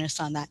the onus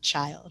on that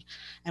child.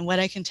 And what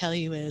I can tell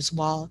you is,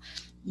 while,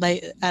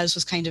 like, as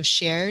was kind of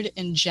shared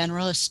in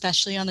general,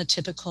 especially on the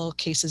typical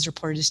cases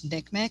reported to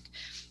NCMEC,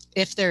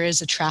 if there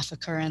is a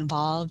trafficker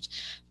involved,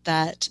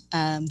 that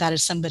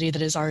is somebody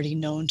that is already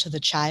known to the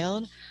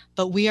child.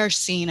 But we are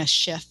seeing a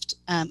shift,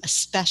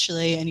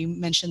 especially, and you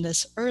mentioned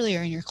this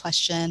earlier in your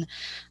question,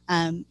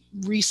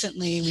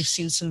 recently we've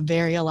seen some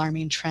very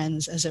alarming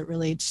trends as it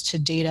relates to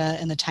data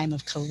in the time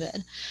of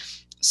COVID.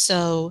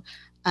 So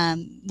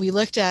we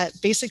looked at,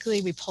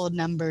 basically we pulled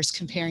numbers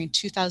comparing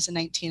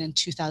 2019 and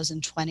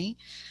 2020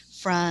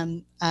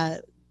 from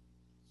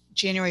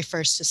January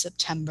 1st to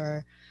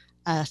September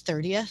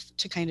 30th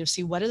to kind of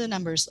see what do the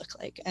numbers look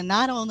like. And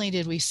not only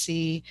did we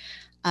see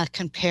a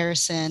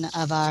comparison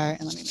of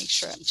and let me make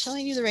sure I'm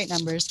telling you the right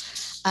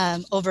numbers,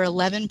 over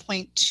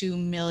 11.2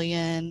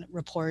 million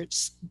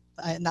reports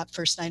in that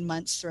first 9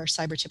 months through our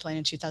cyber tip line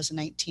in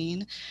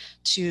 2019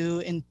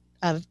 to in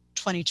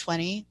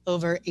 2020,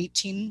 over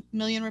 18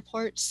 million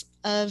reports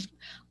of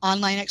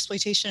online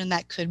exploitation, and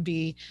that could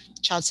be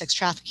child sex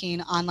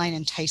trafficking, online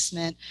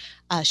enticement,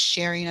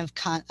 sharing of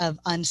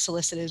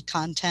unsolicited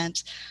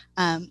content,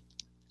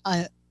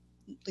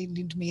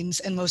 leading to means,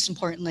 and most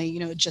importantly,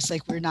 just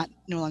like we're no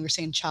longer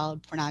saying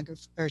child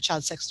pornography or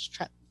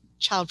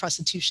child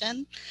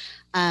prostitution,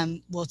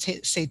 we'll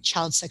say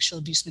child sexual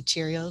abuse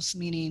materials,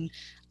 meaning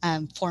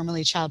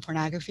formerly child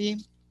pornography.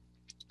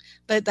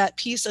 But that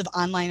piece of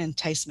online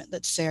enticement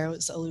that Sarah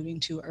was alluding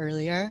to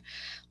earlier,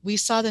 we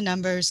saw the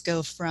numbers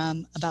go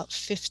from about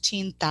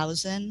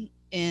 15,000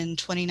 in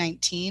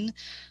 2019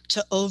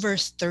 to over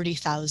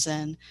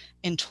 30,000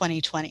 in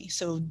 2020.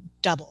 So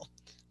double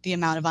the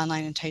amount of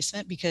online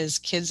enticement, because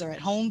kids are at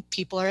home,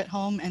 people are at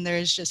home, and there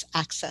is just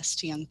access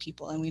to young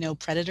people. And we know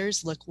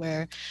predators look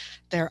where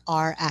there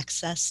are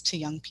access to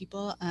young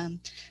people.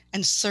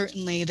 And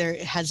certainly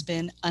there has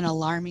been an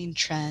alarming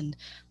trend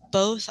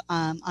both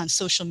on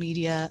social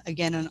media,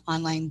 again, on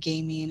online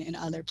gaming and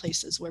other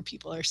places where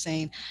people are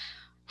saying,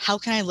 how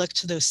can I look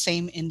to those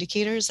same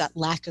indicators, that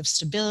lack of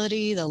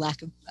stability, the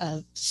lack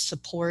of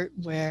support,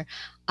 where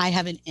I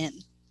have an in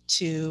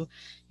to,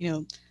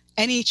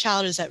 any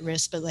child is at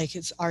risk, but like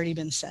it's already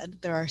been said,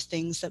 there are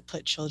things that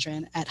put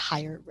children at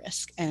higher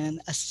risk,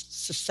 and a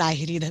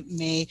society that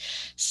may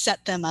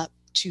set them up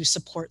to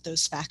support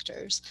those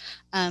factors.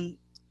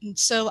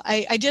 So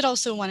I did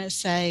also want to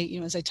say,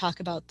 as I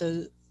talk about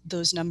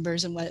those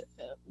numbers and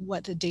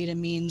what the data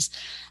means,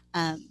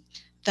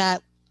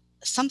 that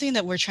something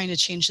that we're trying to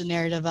change the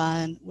narrative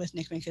on with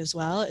NCMEC as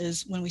well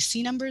is when we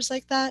see numbers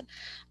like that,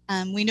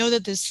 we know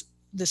that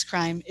this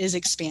crime is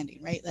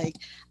expanding, right? Like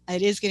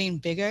it is getting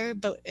bigger,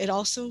 but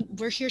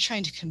we're here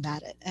trying to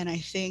combat it. And I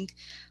think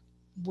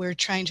we're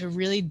trying to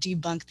really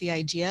debunk the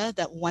idea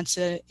that once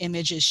an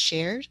image is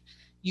shared,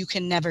 you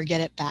can never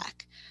get it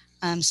back.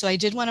 So I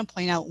did want to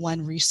point out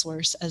one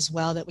resource as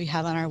well that we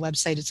have on our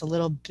website. It's a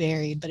little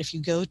buried, but if you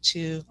go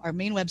to our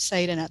main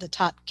website and at the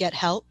top, get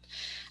help,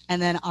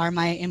 and then Are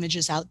My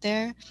Images Out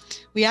There,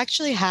 we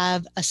actually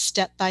have a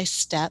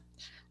step-by-step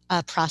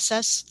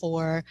process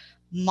for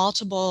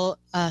multiple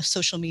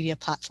social media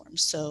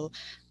platforms. So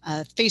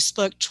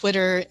Facebook,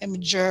 Twitter,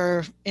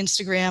 Imager,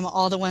 Instagram,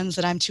 all the ones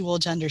that I'm too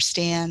old to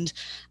understand,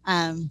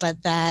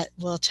 but that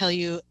will tell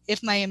you if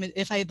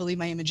I believe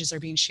my images are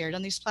being shared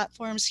on these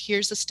platforms,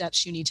 here's the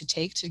steps you need to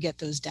take to get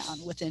those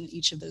down within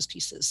each of those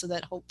pieces. So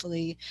that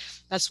hopefully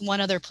that's one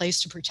other place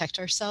to protect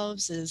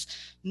ourselves, is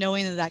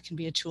knowing that that can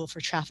be a tool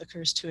for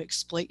traffickers to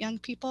exploit young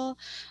people,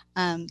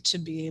 to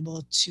be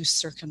able to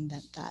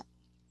circumvent that.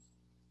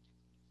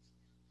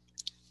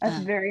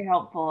 That's very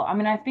helpful. I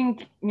mean, I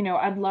think,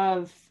 I'd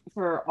love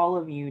for all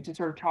of you to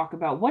sort of talk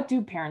about, what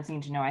do parents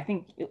need to know? I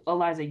think,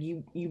 Eliza,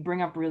 you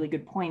bring up really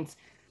good points.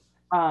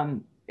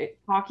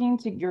 Talking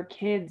to your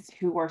kids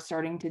who are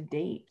starting to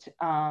date,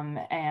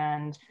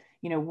 and,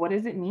 what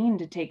does it mean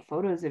to take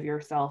photos of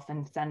yourself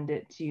and send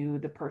it to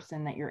the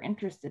person that you're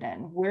interested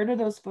in? Where do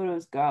those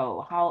photos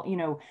go? How,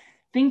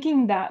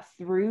 thinking that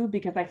through,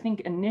 because I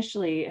think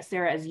initially,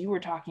 Sarah, as you were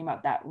talking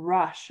about that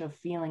rush of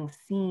feeling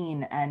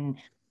seen and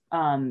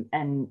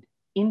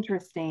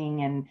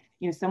interesting, and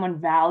someone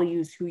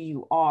values who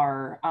you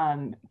are,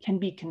 can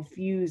be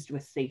confused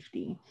with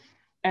safety.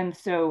 And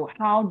so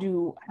how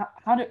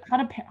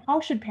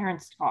should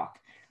parents talk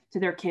to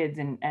their kids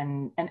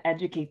and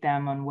educate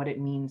them on what it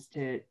means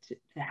to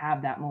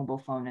have that mobile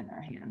phone in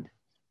their hand?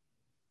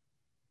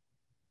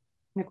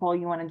 Nicole,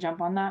 you want to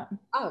jump on that?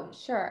 Oh,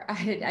 sure.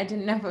 I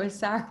didn't know if it was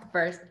Sarah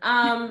first.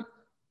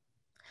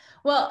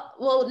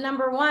 Well,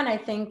 number one, I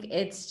think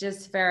it's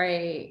just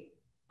very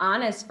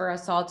honest for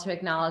us all to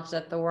acknowledge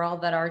that the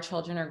world that our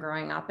children are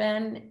growing up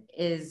in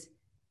is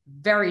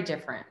very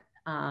different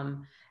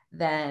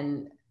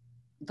than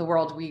the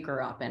world we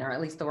grew up in, or at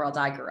least the world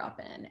I grew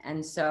up in.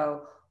 And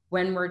so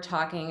when we're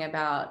talking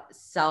about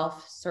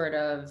sort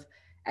of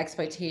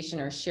exploitation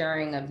or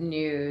sharing of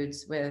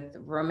nudes with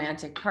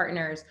romantic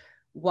partners,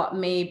 what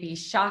may be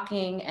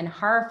shocking and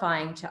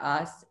horrifying to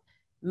us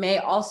may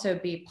also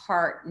be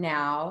part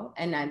now,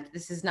 and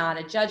this is not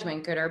a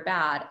judgment, good or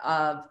bad,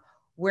 of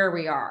where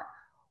we are.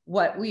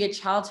 What we at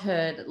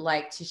Childhood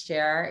like to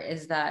share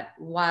is that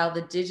while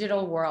the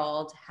digital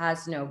world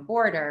has no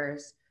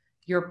borders,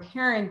 your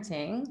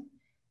parenting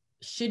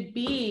should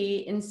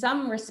be, in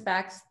some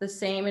respects, the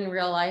same in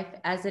real life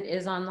as it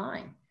is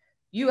online.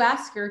 You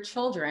ask your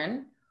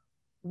children,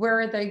 where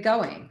are they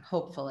going?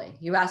 Hopefully.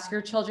 You ask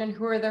your children,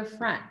 who are their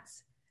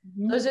friends?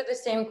 Mm-hmm. Those are the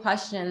same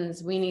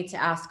questions we need to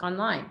ask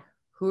online.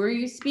 Who are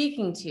you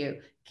speaking to?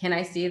 Can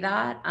I see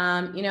that?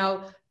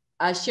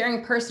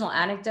 Sharing personal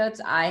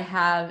anecdotes. I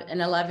have an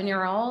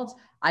 11-year-old.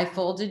 I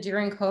folded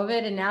during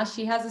COVID, and now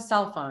she has a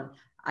cell phone.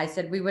 I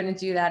said we wouldn't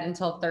do that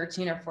until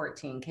 13 or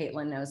 14.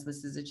 Caitlin knows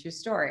this is a true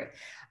story.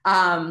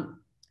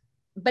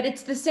 But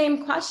it's the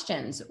same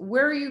questions.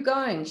 Where are you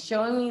going?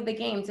 Showing me the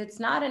games. It's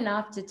not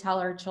enough to tell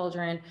our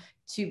children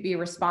to be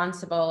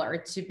responsible or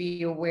to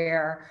be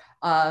aware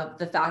of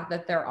the fact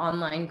that they're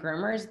online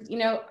groomers.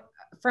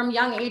 From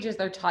young ages,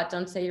 they're taught,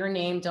 don't say your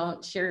name,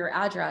 don't share your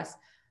address.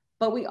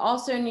 But we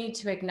also need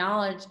to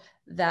acknowledge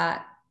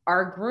that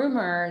our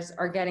groomers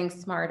are getting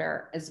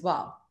smarter as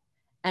well.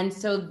 And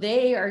so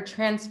they are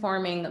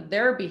transforming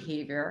their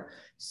behavior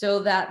so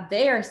that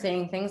they are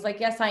saying things like,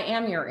 yes, I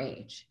am your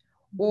age.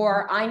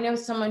 Or I know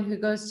someone who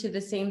goes to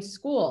the same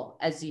school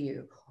as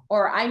you.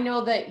 Or I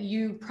know that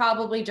you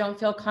probably don't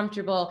feel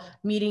comfortable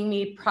meeting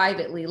me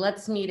privately.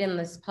 Let's meet in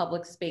this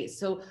public space.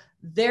 So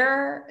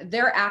their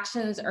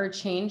actions are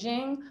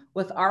changing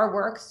with our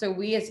work. So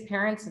we as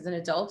parents, as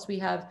adults, we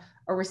have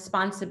a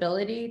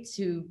responsibility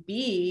to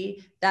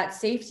be that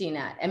safety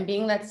net. And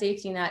being that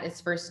safety net is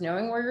first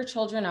knowing where your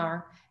children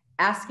are,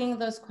 asking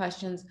those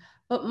questions,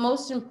 but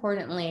most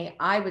importantly,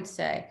 I would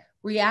say,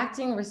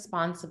 reacting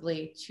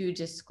responsibly to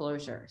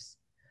disclosures.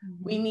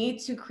 Mm-hmm. We need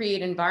to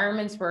create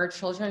environments where our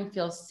children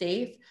feel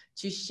safe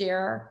to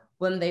share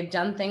when they've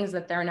done things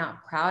that they're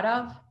not proud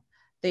of.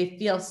 They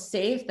feel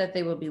safe that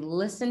they will be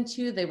listened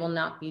to, they will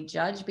not be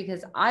judged,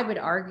 because I would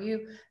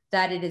argue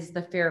that it is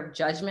the fear of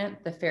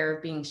judgment, the fear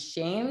of being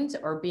shamed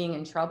or being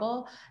in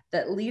trouble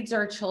that leads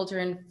our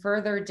children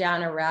further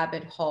down a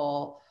rabbit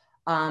hole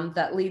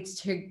that leads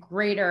to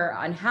greater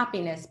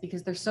unhappiness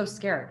because they're so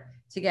scared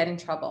to get in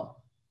trouble.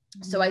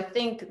 So I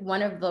think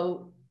one of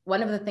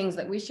the things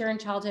that we share in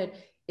childhood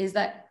is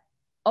that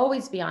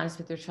always be honest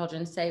with your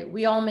children. Say,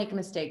 we all make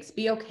mistakes.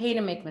 Be okay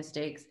to make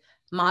mistakes.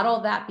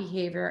 Model that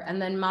behavior, and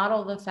then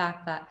model the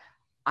fact that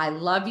I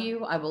love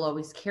you. I will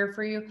always care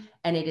for you.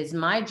 And it is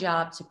my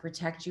job to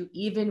protect you,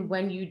 even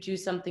when you do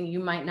something you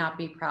might not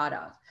be proud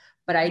of.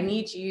 But I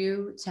need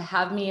you to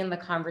have me in the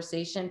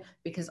conversation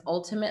because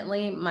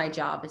ultimately my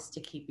job is to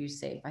keep you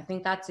safe. I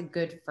think that's a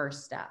good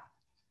first step.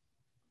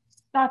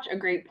 Such a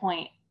great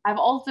point. I've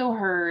also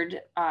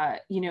heard,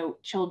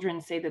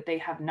 children say that they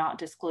have not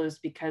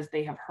disclosed because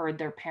they have heard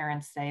their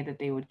parents say that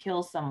they would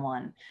kill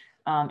someone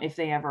if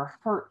they ever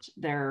hurt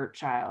their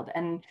child.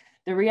 And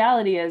the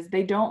reality is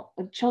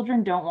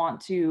children don't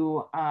want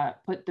to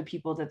put the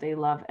people that they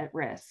love at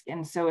risk.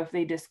 And so if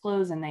they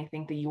disclose and they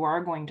think that you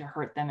are going to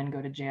hurt them and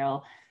go to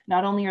jail,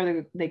 not only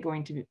are they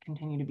going to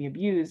continue to be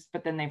abused,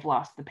 but then they've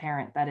lost the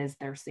parent that is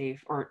their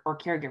safe or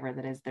caregiver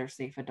that is their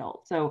safe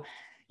adult. So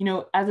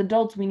as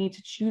adults, we need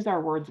to choose our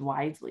words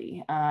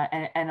wisely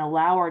and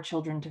allow our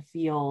children to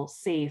feel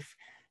safe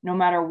no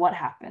matter what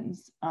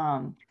happens.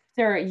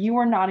 Sarah, you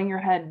are nodding your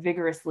head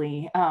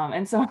vigorously.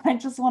 And so I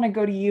just want to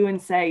go to you and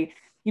say,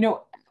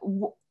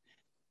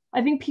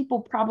 I think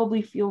people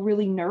probably feel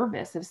really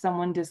nervous if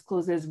someone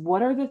discloses.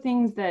 What are the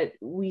things that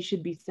we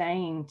should be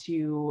saying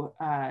to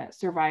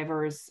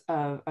survivors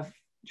of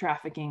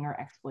trafficking or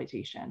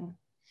exploitation?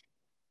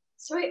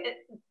 So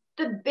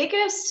the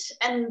biggest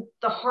and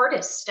the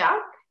hardest step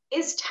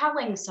is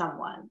telling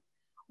someone.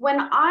 When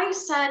I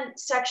sent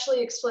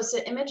sexually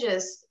explicit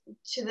images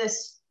to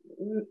this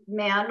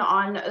man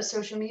on a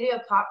social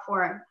media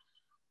platform,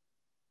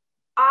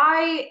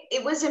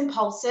 it was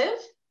impulsive,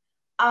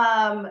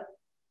 and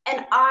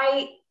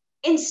I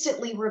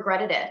instantly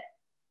regretted it.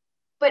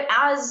 But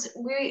as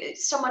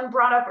someone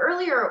brought up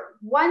earlier,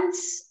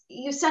 once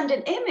you send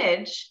an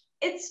image,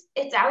 it's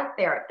out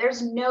there.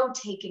 There's no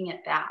taking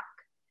it back.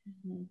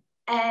 Mm-hmm.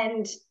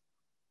 And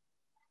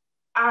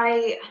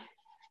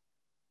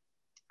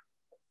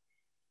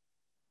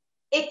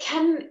it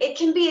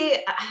can be,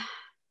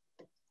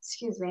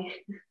 excuse me.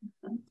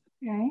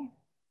 Okay.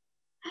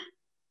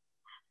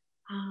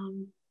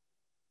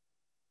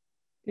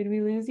 Did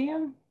we lose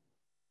you?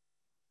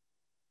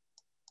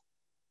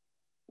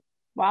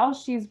 While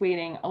she's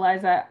waiting,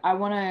 Eliza, I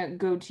want to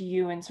go to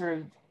you and sort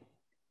of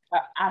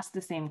ask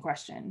the same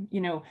question.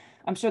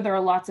 I'm sure there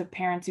are lots of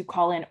parents who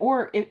call in,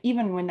 or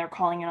even when they're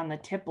calling in on the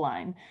tip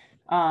line,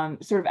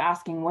 sort of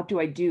asking, what do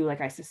I do?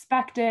 Like, I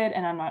suspect it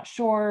and I'm not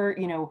sure,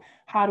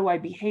 how do I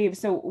behave?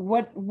 So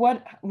what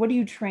do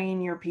you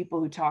train your people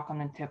who talk on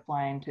the tip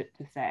line to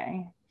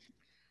say?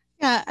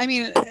 Yeah, I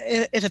mean,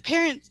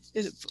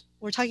 if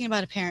we're talking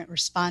about a parent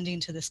responding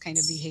to this kind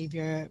of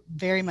behavior,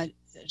 very much,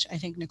 I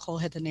think Nicole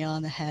hit the nail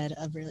on the head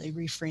of really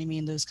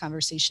reframing those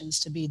conversations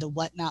to be the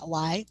what, not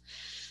why.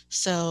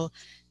 So,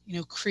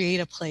 create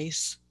a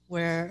place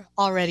where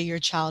already your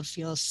child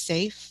feels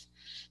safe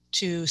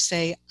to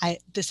say,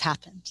 this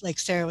happened, like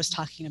Sarah was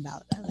talking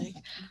about, like,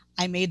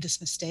 I made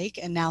this mistake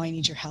and now I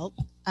need your help.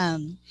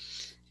 And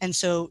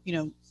so,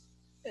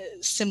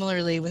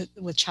 similarly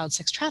with child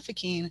sex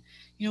trafficking,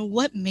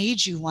 what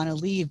made you want to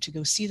leave to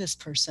go see this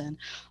person?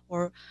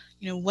 Or,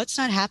 what's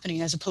not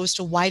happening, as opposed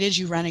to why did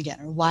you run again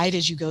or why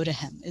did you go to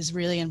him, is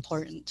really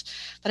important.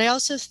 But I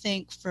also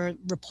think for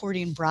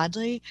reporting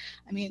broadly,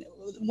 I mean,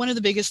 one of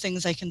the biggest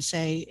things I can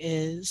say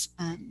is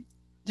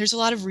there's a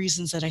lot of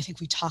reasons that I think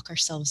we talk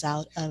ourselves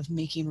out of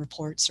making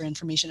reports or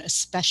information,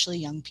 especially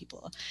young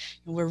people.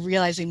 We're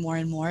realizing more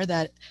and more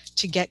that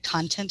to get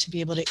content to be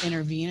able to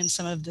intervene in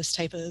some of this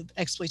type of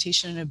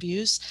exploitation and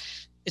abuse,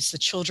 it's the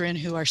children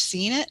who are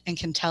seeing it and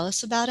can tell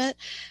us about it.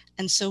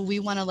 And so we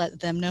want to let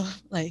them know,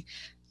 like,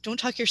 don't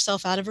talk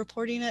yourself out of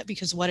reporting it,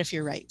 because what if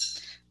you're right?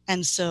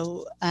 And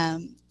so,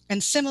 and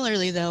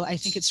similarly though, I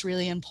think it's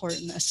really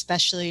important,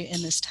 especially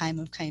in this time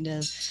of kind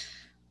of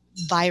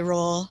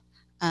viral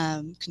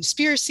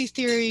conspiracy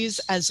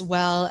theories, as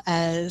well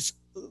as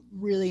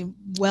really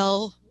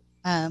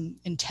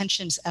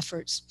intentioned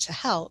efforts to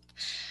help,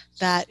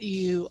 that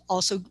you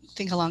also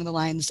think along the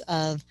lines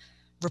of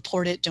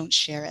report it, don't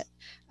share it.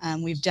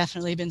 We've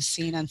definitely been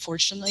seeing,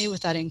 unfortunately,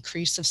 with that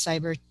increase of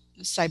cyber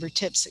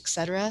tips, et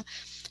cetera,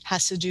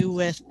 has to do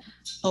with,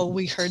 oh,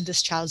 we heard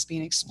this child's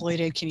being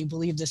exploited, can you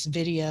believe this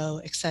video,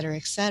 et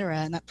cetera,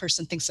 and that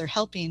person thinks they're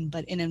helping,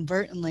 but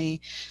inadvertently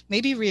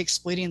maybe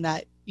re-exploiting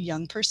that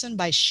young person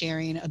by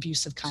sharing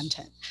abusive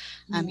content.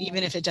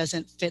 Even if it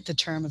doesn't fit the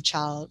term of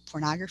child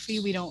pornography,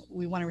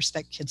 we want to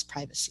respect kids'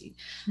 privacy.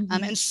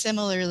 And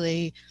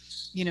similarly,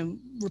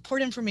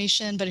 report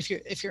information, but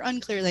if you're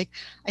unclear, like,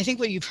 I think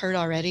what you've heard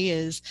already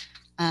is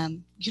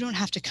you don't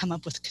have to come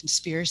up with a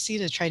conspiracy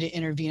to try to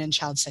intervene in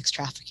child sex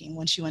trafficking.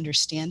 Once you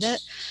understand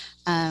it,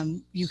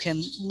 you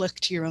can look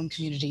to your own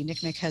community.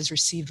 NCMEC has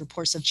received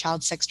reports of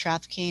child sex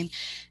trafficking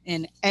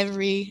in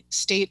every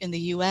state in the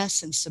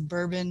US, in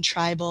suburban,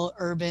 tribal,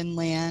 urban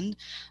land.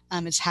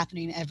 It's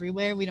happening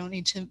everywhere. We don't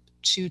need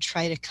to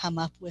try to come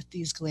up with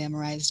these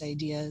glamorized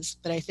ideas.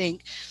 But I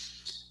think,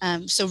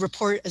 so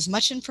report as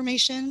much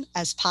information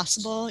as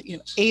possible,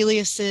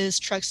 aliases,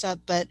 truck stop,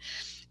 but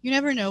you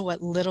never know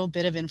what little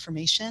bit of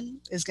information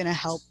is going to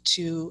help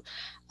to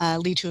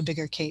lead to a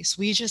bigger case.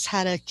 We just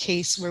had a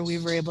case where we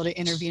were able to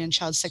intervene in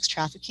child sex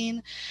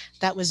trafficking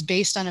that was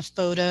based on a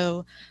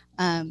photo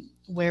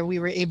where we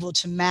were able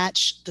to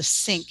match the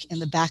sink in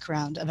the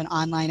background of an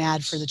online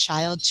ad for the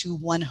child to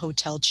one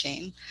hotel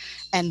chain,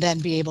 and then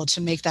be able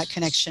to make that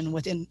connection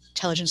with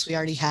intelligence we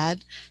already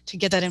had to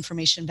get that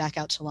information back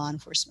out to law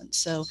enforcement.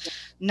 So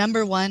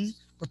number one,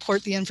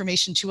 report the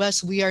information to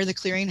us. We are the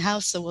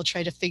clearinghouse, so we'll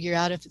try to figure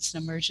out if it's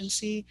an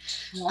emergency.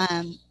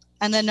 Yeah.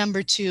 And then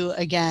number two,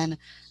 again,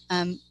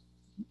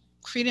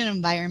 create an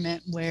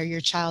environment where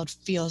your child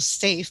feels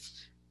safe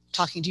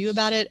talking to you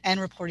about it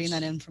and reporting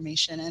that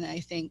information. And I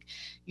think,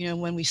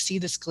 when we see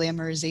this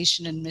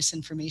glamorization and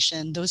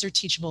misinformation, those are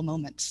teachable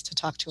moments to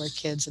talk to our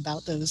kids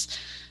about those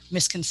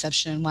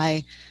misconceptions and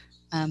why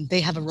they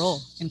have a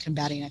role in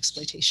combating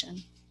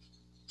exploitation.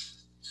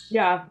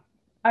 Yeah,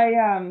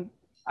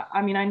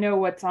 I mean, I know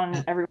what's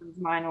on everyone's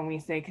mind when we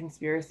say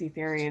conspiracy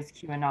theory is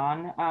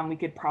QAnon. We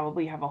could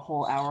probably have a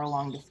whole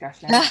hour-long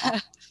discussion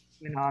on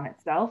QAnon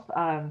itself.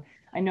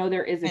 I know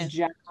there is a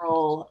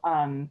general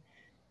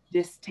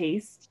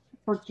distaste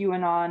for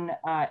QAnon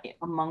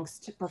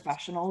amongst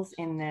professionals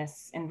in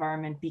this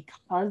environment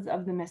because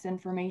of the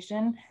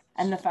misinformation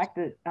and the fact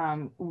that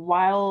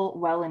while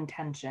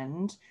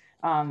well-intentioned,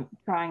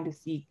 trying to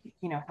seek,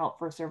 help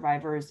for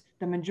survivors,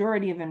 the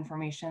majority of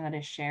information that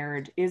is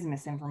shared is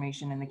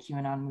misinformation in the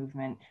QAnon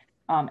movement,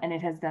 and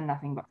it has done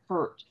nothing but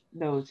hurt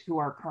those who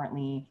are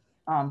currently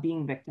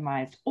being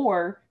victimized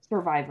or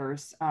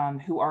survivors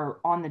who are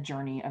on the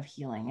journey of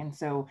healing. And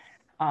so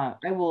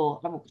I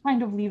will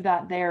kind of leave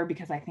that there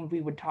because I think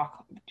we would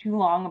talk too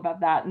long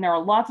about that. And there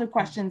are lots of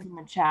questions in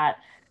the chat.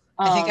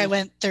 I think I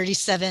went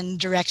 37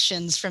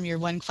 directions from your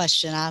one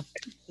question.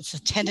 It's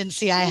a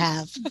tendency I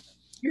have.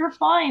 You're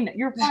fine.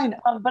 You're fine.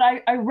 But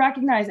I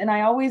recognize, and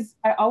I always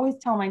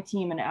tell my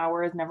team an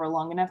hour is never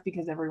long enough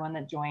because everyone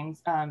that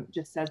joins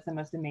just says the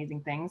most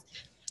amazing things.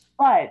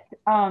 But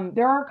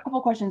there are a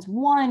couple questions.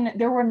 One,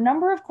 there were a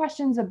number of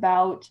questions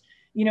about,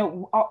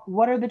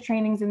 what are the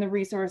trainings and the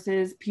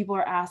resources? People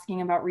are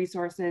asking about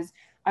resources.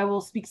 I will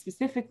speak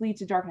specifically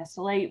to Darkness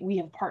to Light. We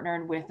have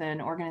partnered with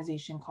an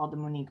organization called the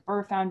Monique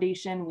Burr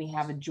Foundation. We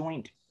have a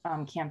joint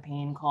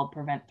campaign called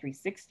Prevent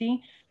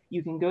 360.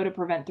 You can go to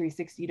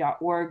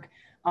prevent360.org.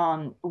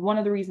 One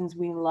of the reasons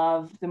we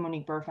love the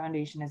Monique Burr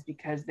Foundation is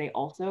because they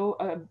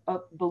also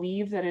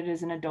believe that it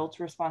is an adult's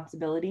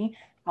responsibility.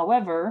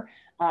 However,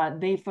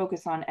 they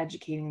focus on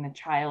educating the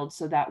child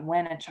so that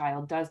when a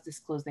child does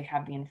disclose, they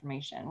have the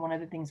information. One of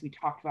the things we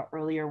talked about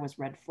earlier was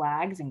red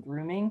flags and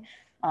grooming.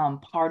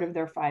 Part of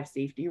their 5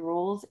 safety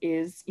rules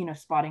is,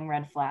 spotting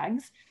red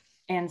flags.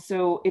 And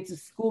so it's a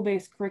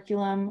school-based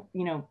curriculum.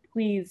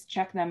 Please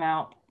check them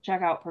out.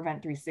 Check out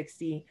Prevent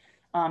 360.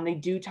 They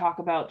do talk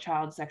about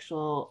child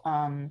sexual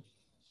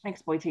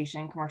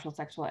exploitation, commercial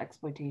sexual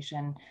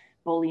exploitation,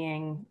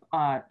 bullying,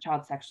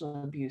 child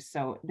sexual abuse.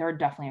 So they're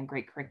definitely a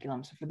great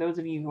curriculum. So for those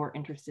of you who are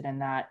interested in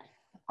that,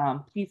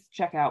 please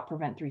check out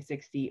Prevent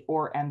 360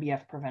 or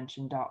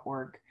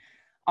mbfprevention.org.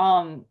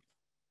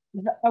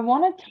 I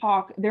want to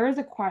talk, there is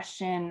a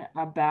question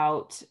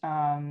about,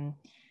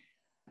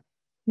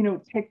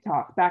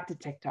 TikTok, back to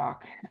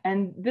TikTok.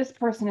 And this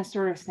person is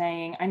sort of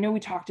saying, I know we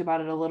talked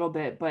about it a little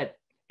bit, but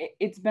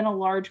it's been a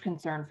large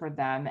concern for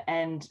them.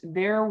 And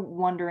they're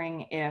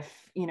wondering if,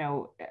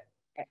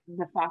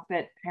 the fact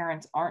that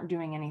parents aren't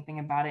doing anything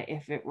about it,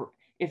 if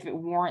it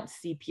warrants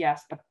a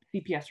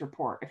CPS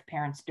report, if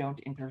parents don't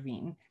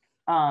intervene,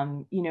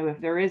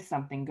 if there is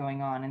something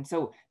going on. And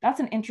so that's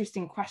an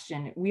interesting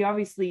question. We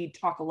obviously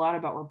talk a lot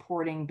about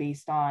reporting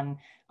based on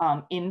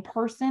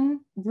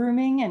in-person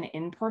grooming and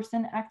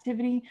in-person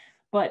activity,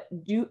 but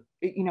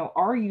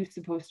are you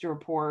supposed to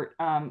report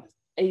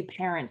a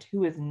parent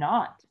who is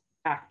not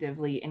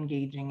actively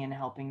engaging in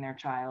helping their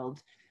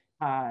child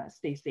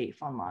stay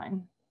safe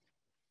online?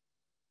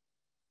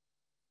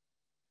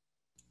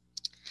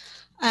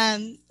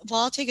 Well,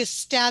 I'll take a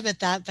stab at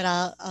that, but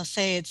I'll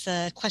say it's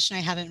a question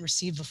I haven't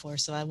received before,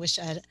 so I wish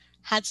I'd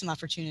had some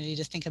opportunity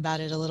to think about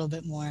it a little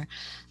bit more.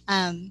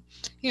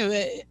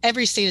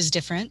 Every state is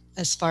different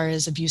as far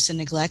as abuse and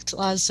neglect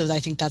laws, so I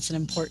think that's an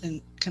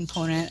important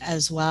component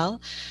as well.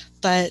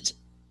 But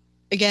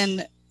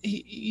again,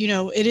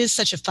 it is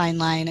such a fine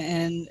line,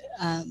 and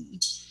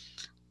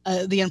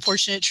the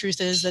unfortunate truth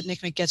is that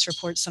NCMEC gets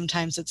reports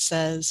sometimes that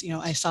says,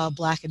 I saw a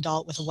Black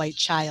adult with a white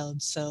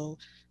child, so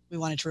we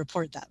wanted to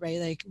report that, right?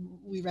 Like,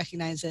 we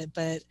recognize it,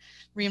 but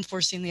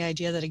reinforcing the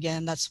idea that,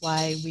 again, that's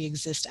why we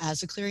exist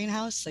as a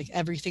clearinghouse. Like,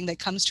 everything that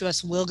comes to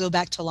us will go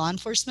back to law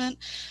enforcement,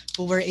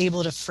 but we're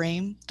able to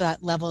frame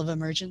that level of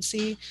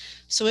emergency.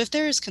 So if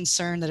there is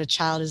concern that a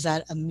child is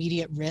at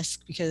immediate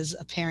risk because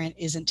a parent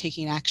isn't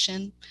taking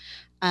action,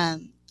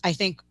 I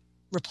think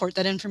report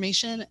that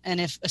information. And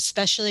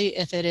especially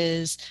if it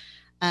is,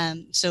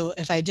 so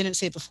if I didn't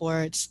say it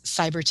before, it's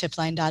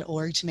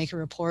cybertipline.org to make a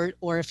report,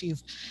 or if you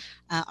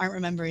aren't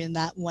remembering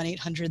that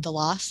 1-800 the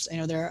lost, I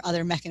know there are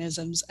other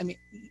mechanisms. I mean,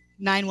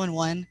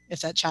 911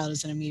 if that child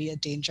is in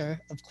immediate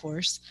danger, of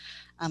course,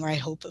 or I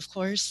hope, of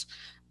course.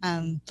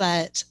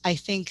 But I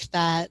think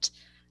that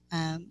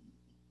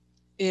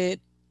it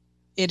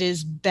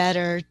is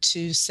better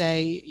to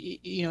say,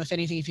 you know, if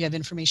anything, if you have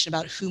information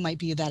about who might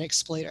be that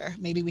exploiter,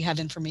 maybe we have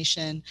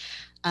information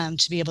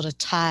to be able to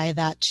tie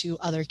that to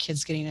other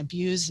kids getting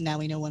abused. Now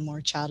we know one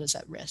more child is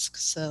at risk.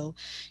 So,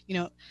 you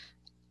know,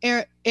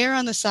 err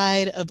on the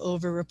side of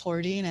over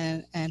reporting,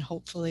 and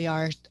hopefully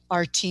our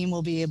team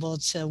will be able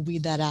to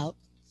weed that out.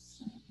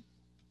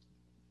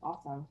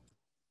 Awesome.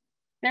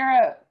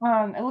 Sarah,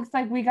 it looks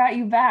like we got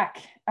you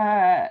back.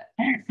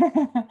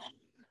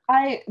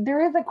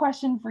 There is a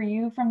question for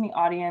you from the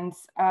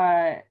audience.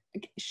 Karen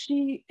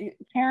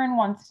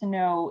wants to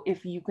know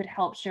if you could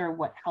help share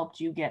what helped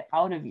you get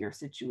out of your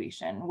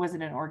situation. Was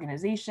it an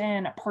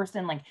organization, a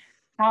person? Like,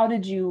 how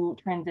did you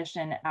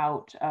transition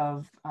out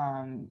of,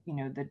 you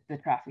know, the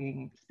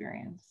trafficking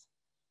experience?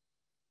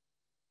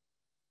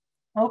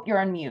 Oh, you're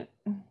on mute.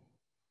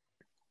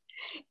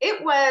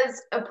 It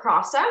was a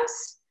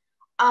process.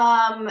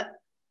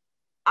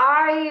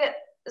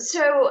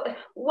 So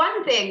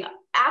one thing,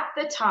 at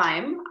the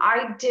time,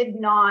 I did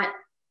not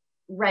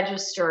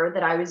register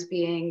that I was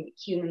being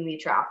humanly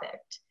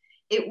trafficked.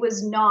 It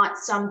was not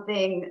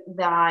something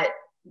that,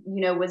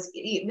 you know, was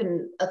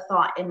even a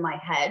thought in my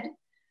head.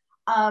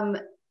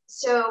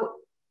 So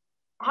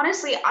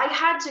honestly, I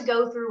had to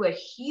go through a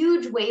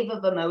huge wave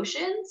of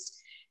emotions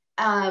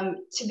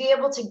to be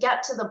able to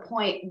get to the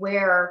point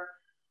where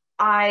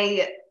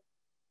I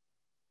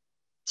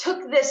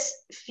took this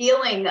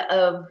feeling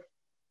of,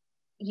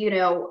 you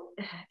know,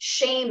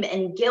 shame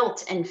and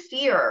guilt and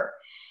fear.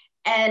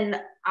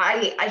 And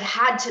I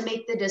had to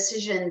make the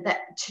decision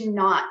that to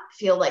not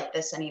feel like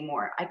this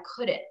anymore. I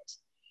couldn't.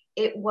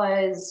 It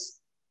was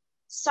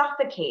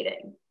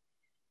suffocating.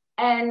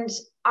 And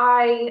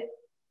I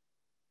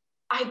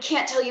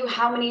can't tell you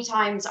how many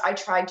times I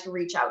tried to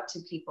reach out to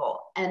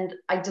people and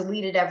I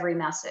deleted every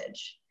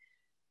message.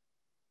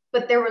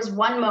 But there was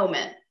one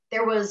moment,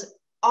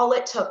 all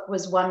it took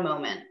was one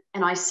moment.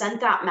 And I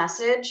sent that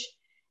message,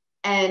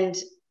 and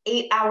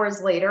 8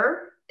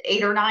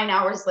 or 9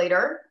 hours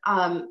later,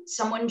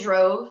 someone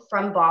drove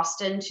from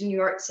Boston to New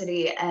York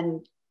City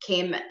and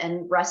came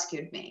and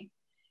rescued me.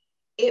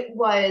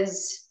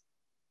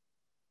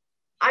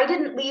 I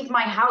didn't leave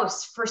my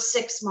house for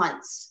 6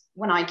 months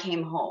when I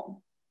came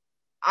home.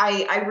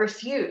 I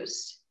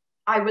refused.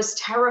 I was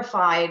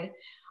terrified.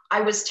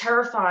 I was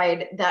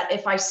terrified that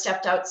if I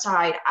stepped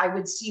outside, I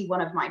would see one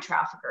of my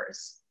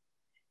traffickers.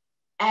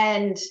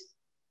 And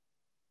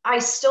I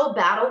still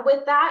battle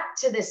with that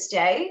to this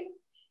day.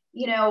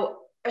 You know,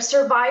 a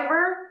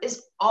survivor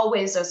is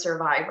always a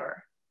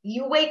survivor.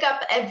 You wake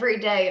up every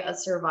day a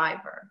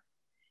survivor.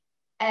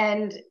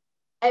 And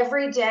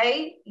every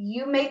day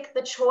you make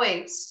the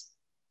choice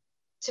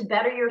to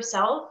better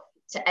yourself,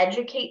 to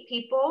educate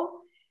people.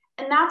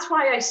 And that's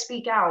why I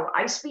speak out.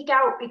 I speak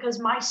out because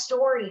my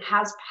story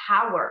has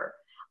power.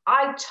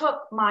 I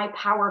took my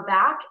power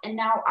back, and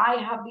now I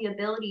have the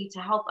ability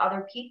to help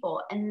other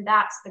people. And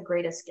that's the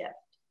greatest gift.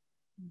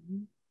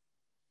 Mm-hmm.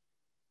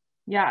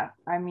 Yeah,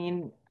 I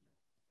mean,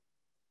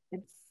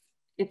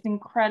 it's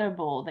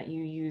incredible that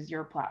you use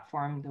your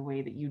platform the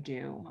way that you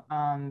do.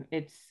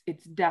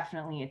 It's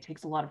definitely, it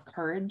takes a lot of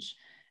courage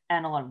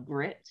and a lot of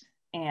grit.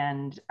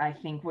 And I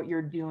think what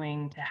you're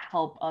doing to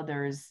help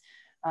others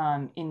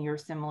in your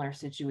similar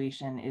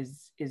situation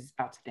is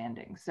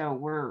outstanding. So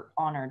we're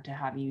honored to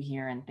have you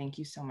here, and thank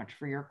you so much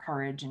for your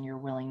courage and your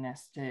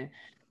willingness to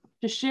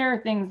share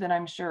things that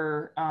I'm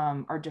sure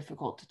are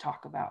difficult to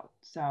talk about.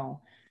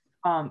 So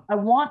I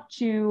want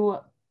to,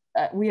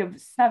 we have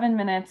 7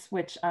 minutes,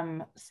 which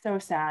I'm so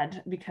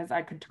sad because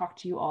I could talk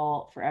to you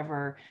all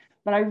forever,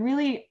 but I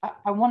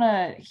want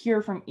to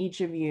hear from each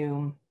of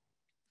you,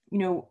 you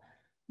know,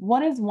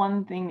 what is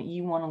one thing that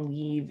you want to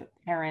leave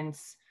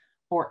parents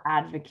or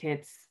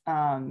advocates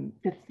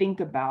to think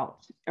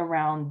about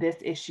around this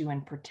issue in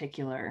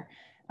particular,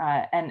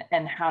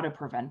 and how to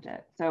prevent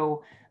it?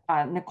 So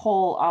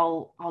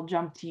Nicole, I'll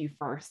jump to you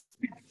first.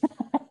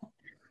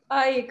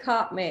 Oh, you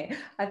caught me.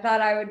 I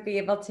thought I would be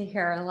able to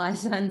hear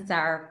Eliza and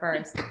Sarah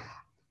first.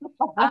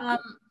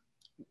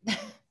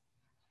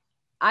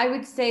 I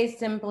would say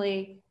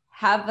simply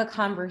have the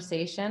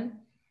conversation,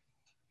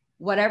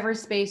 whatever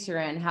space you're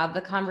in, have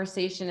the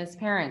conversation as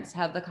parents,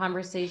 have the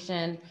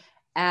conversation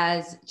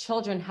as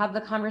children, have the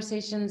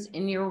conversations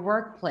in your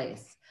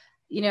workplace.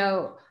 You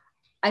know,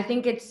 I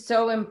think it's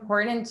so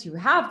important to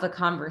have the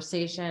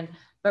conversation,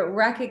 but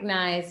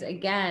recognize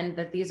again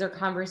that these are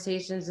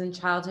conversations in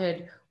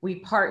childhood. We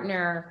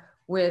partner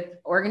with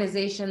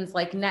organizations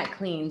like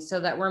NetClean so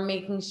that we're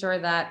making sure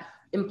that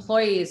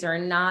employees are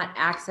not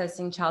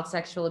accessing child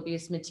sexual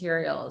abuse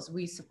materials.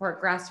 We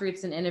support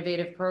grassroots and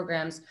innovative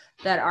programs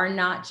that are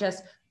not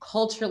just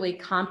culturally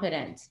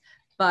competent,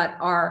 but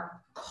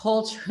are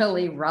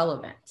culturally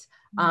relevant.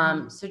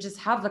 So just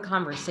have the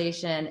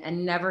conversation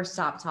and never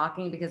stop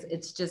talking, because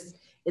it's just,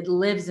 it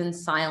lives in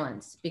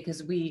silence,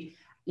 because we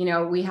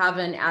have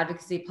an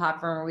advocacy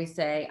platform where we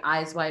say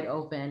eyes wide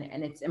open,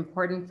 and it's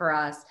important for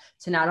us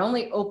to not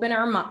only open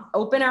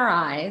our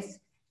eyes,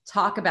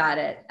 talk about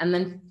it, and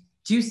then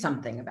do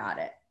something about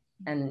it.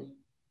 And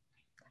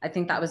I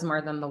think that was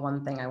more than the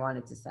one thing I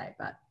wanted to say,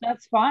 but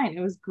that's fine.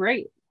 It was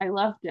great. I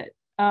loved it.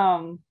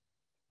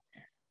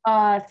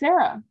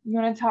 Sarah, you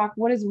want to talk?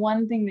 What is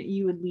one thing that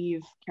you would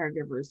leave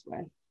caregivers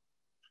with?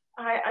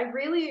 I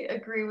really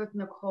agree with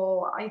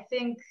Nicole. I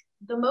think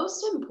the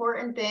most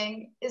important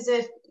thing is,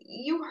 if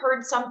you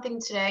heard something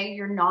today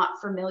you're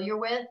not familiar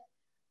with,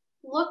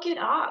 look it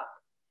up.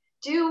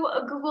 Do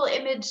a Google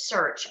image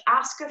search,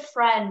 ask a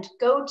friend,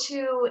 go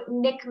to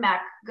NCMEC,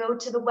 go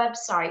to the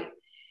website.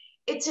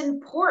 It's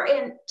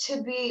important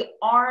to be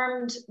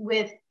armed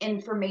with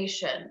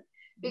information,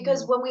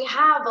 because when we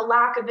have a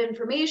lack of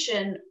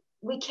information,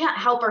 we can't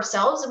help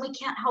ourselves and we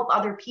can't help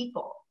other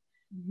people.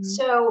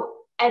 So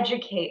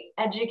educate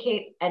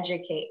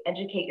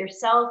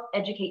yourself,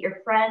 educate your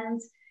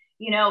friends,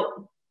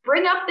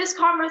 bring up this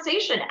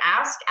conversation,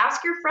 ask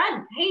your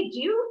friend, hey, do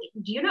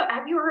you know,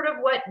 have you heard of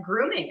what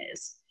grooming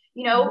is?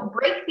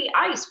 Break the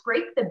ice,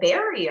 break the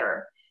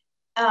barrier,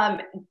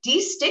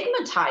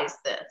 destigmatize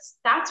this.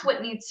 That's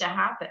what needs to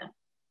happen.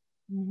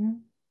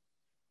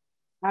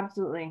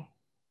 Absolutely.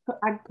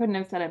 I couldn't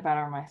have said it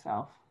better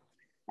myself.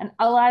 And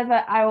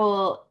Eliza, I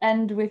will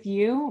end with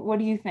you. What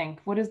do you think?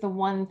 What is the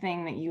one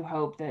thing that you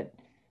hope that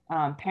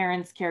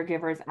parents,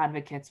 caregivers,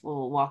 advocates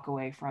will walk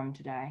away from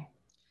today?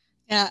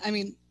 Yeah, I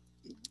mean,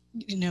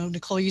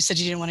 Nicole, you said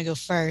you didn't want to go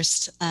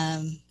first.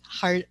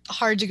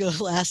 Hard to go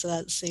last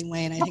that same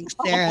way. And I think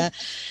Sarah,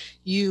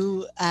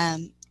 you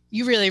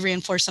really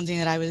reinforced something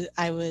that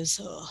I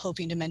was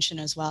hoping to mention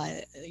as well.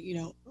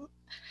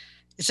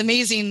 It's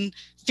amazing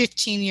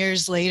 15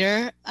 years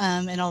later,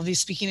 and all these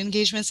speaking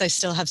engagements, I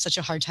still have such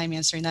a hard time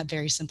answering that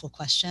very simple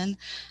question,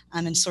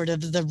 and sort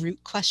of the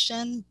root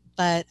question.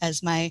 But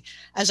as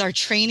our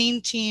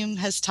training team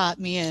has taught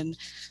me and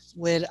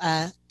would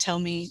tell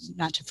me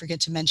not to forget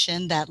to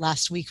mention, that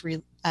last week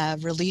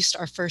released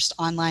our first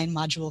online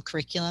module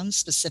curriculum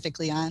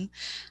specifically on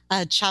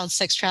child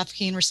sex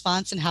trafficking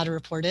response and how to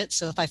report it.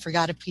 So if I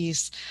forgot a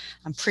piece,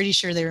 I'm pretty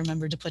sure they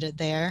remembered to put it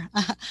there.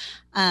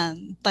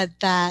 But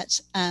that,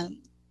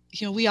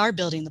 we are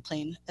building the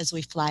plane as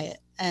we fly it.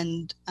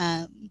 And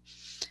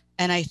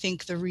I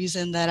think the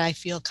reason that I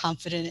feel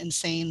confident in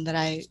saying that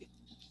I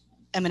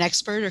am an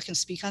expert or can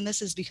speak on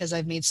this is because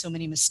I've made so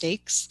many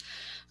mistakes,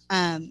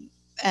 and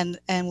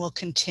will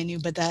continue.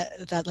 But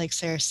that like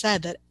Sarah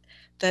said,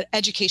 that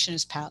education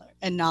is power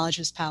and knowledge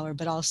is power,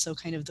 but also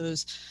kind of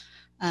those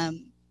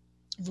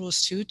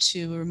rules too,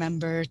 to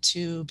remember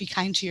to be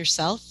kind to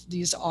yourself.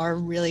 These are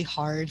really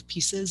hard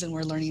pieces and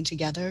we're learning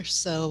together.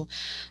 So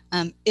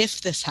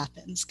if this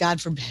happens, God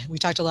forbid, we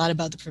talked a lot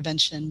about the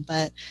prevention,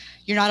 but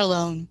you're not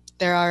alone.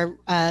 There are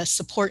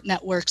support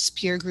networks,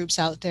 peer groups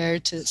out there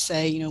to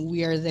say,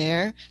 we are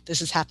there. This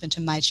has happened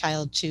to my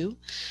child too.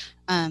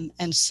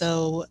 And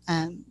so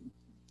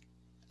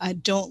I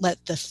don't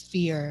let the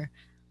fear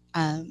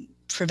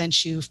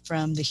prevent you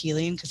from the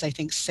healing, because I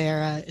think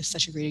Sarah is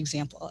such a great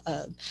example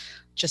of,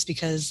 just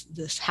because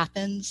this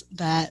happens,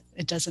 that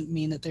it doesn't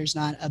mean that there's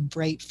not a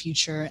bright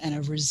future and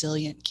a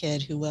resilient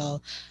kid who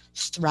will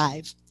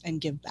thrive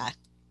and give back.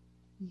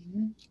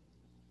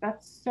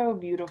 That's so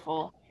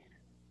beautiful.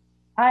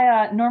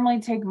 I normally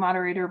take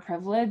moderator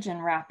privilege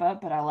and wrap up,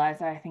 but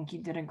Eliza, I think you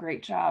did a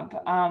great job.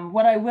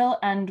 What I will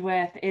end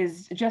with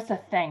is just a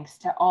thanks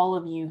to all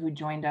of you who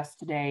joined us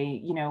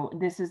today.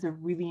 This is a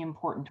really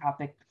important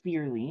topic,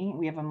 clearly.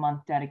 We have a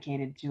month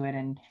dedicated to it,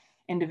 and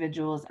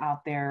individuals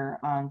out there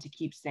to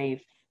keep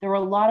safe. There were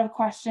a lot of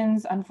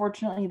questions,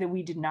 unfortunately, that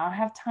we did not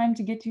have time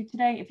to get to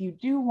today. If you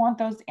do want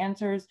those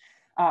answers,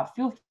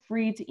 feel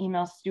free to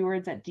email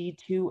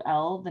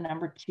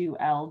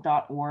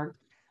stewards@d2l2l.org.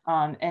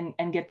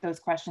 And get those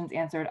questions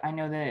answered. I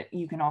know that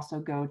you can also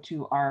go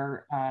to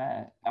our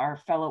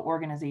fellow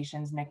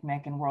organizations,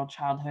 NCMEC and World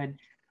Childhood,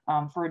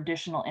 for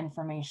additional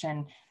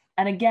information.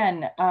 And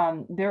again,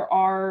 there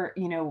are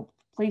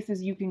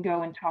places you can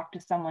go and talk to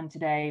someone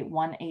today.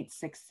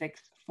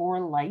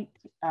 1-866-4LIGHT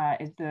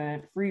is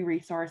the free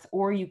resource,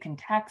 or you can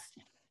text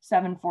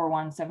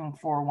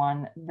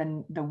 741-741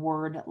 the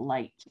word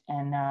light,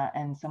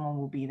 and someone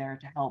will be there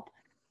to help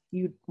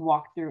you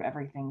walk through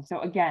everything.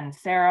 So again,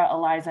 Sarah,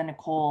 Eliza,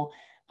 Nicole,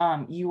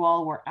 you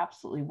all were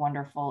absolutely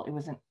wonderful. It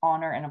was an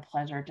honor and a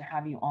pleasure to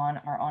have you on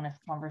our Honest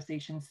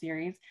Conversation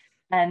series.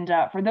 And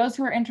for those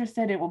who are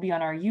interested, it will be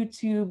on our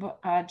YouTube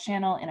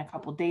channel in a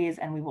couple days,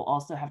 and we will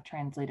also have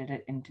translated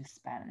it into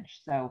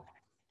Spanish. So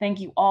Thank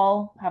you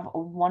all. Have a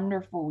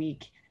wonderful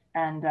week.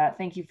 And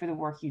thank you for the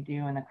work you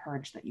do and the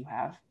courage that you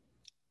have.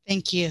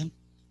 Thank you.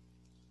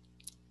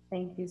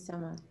 Thank you so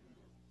much.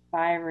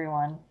 Bye,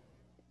 everyone.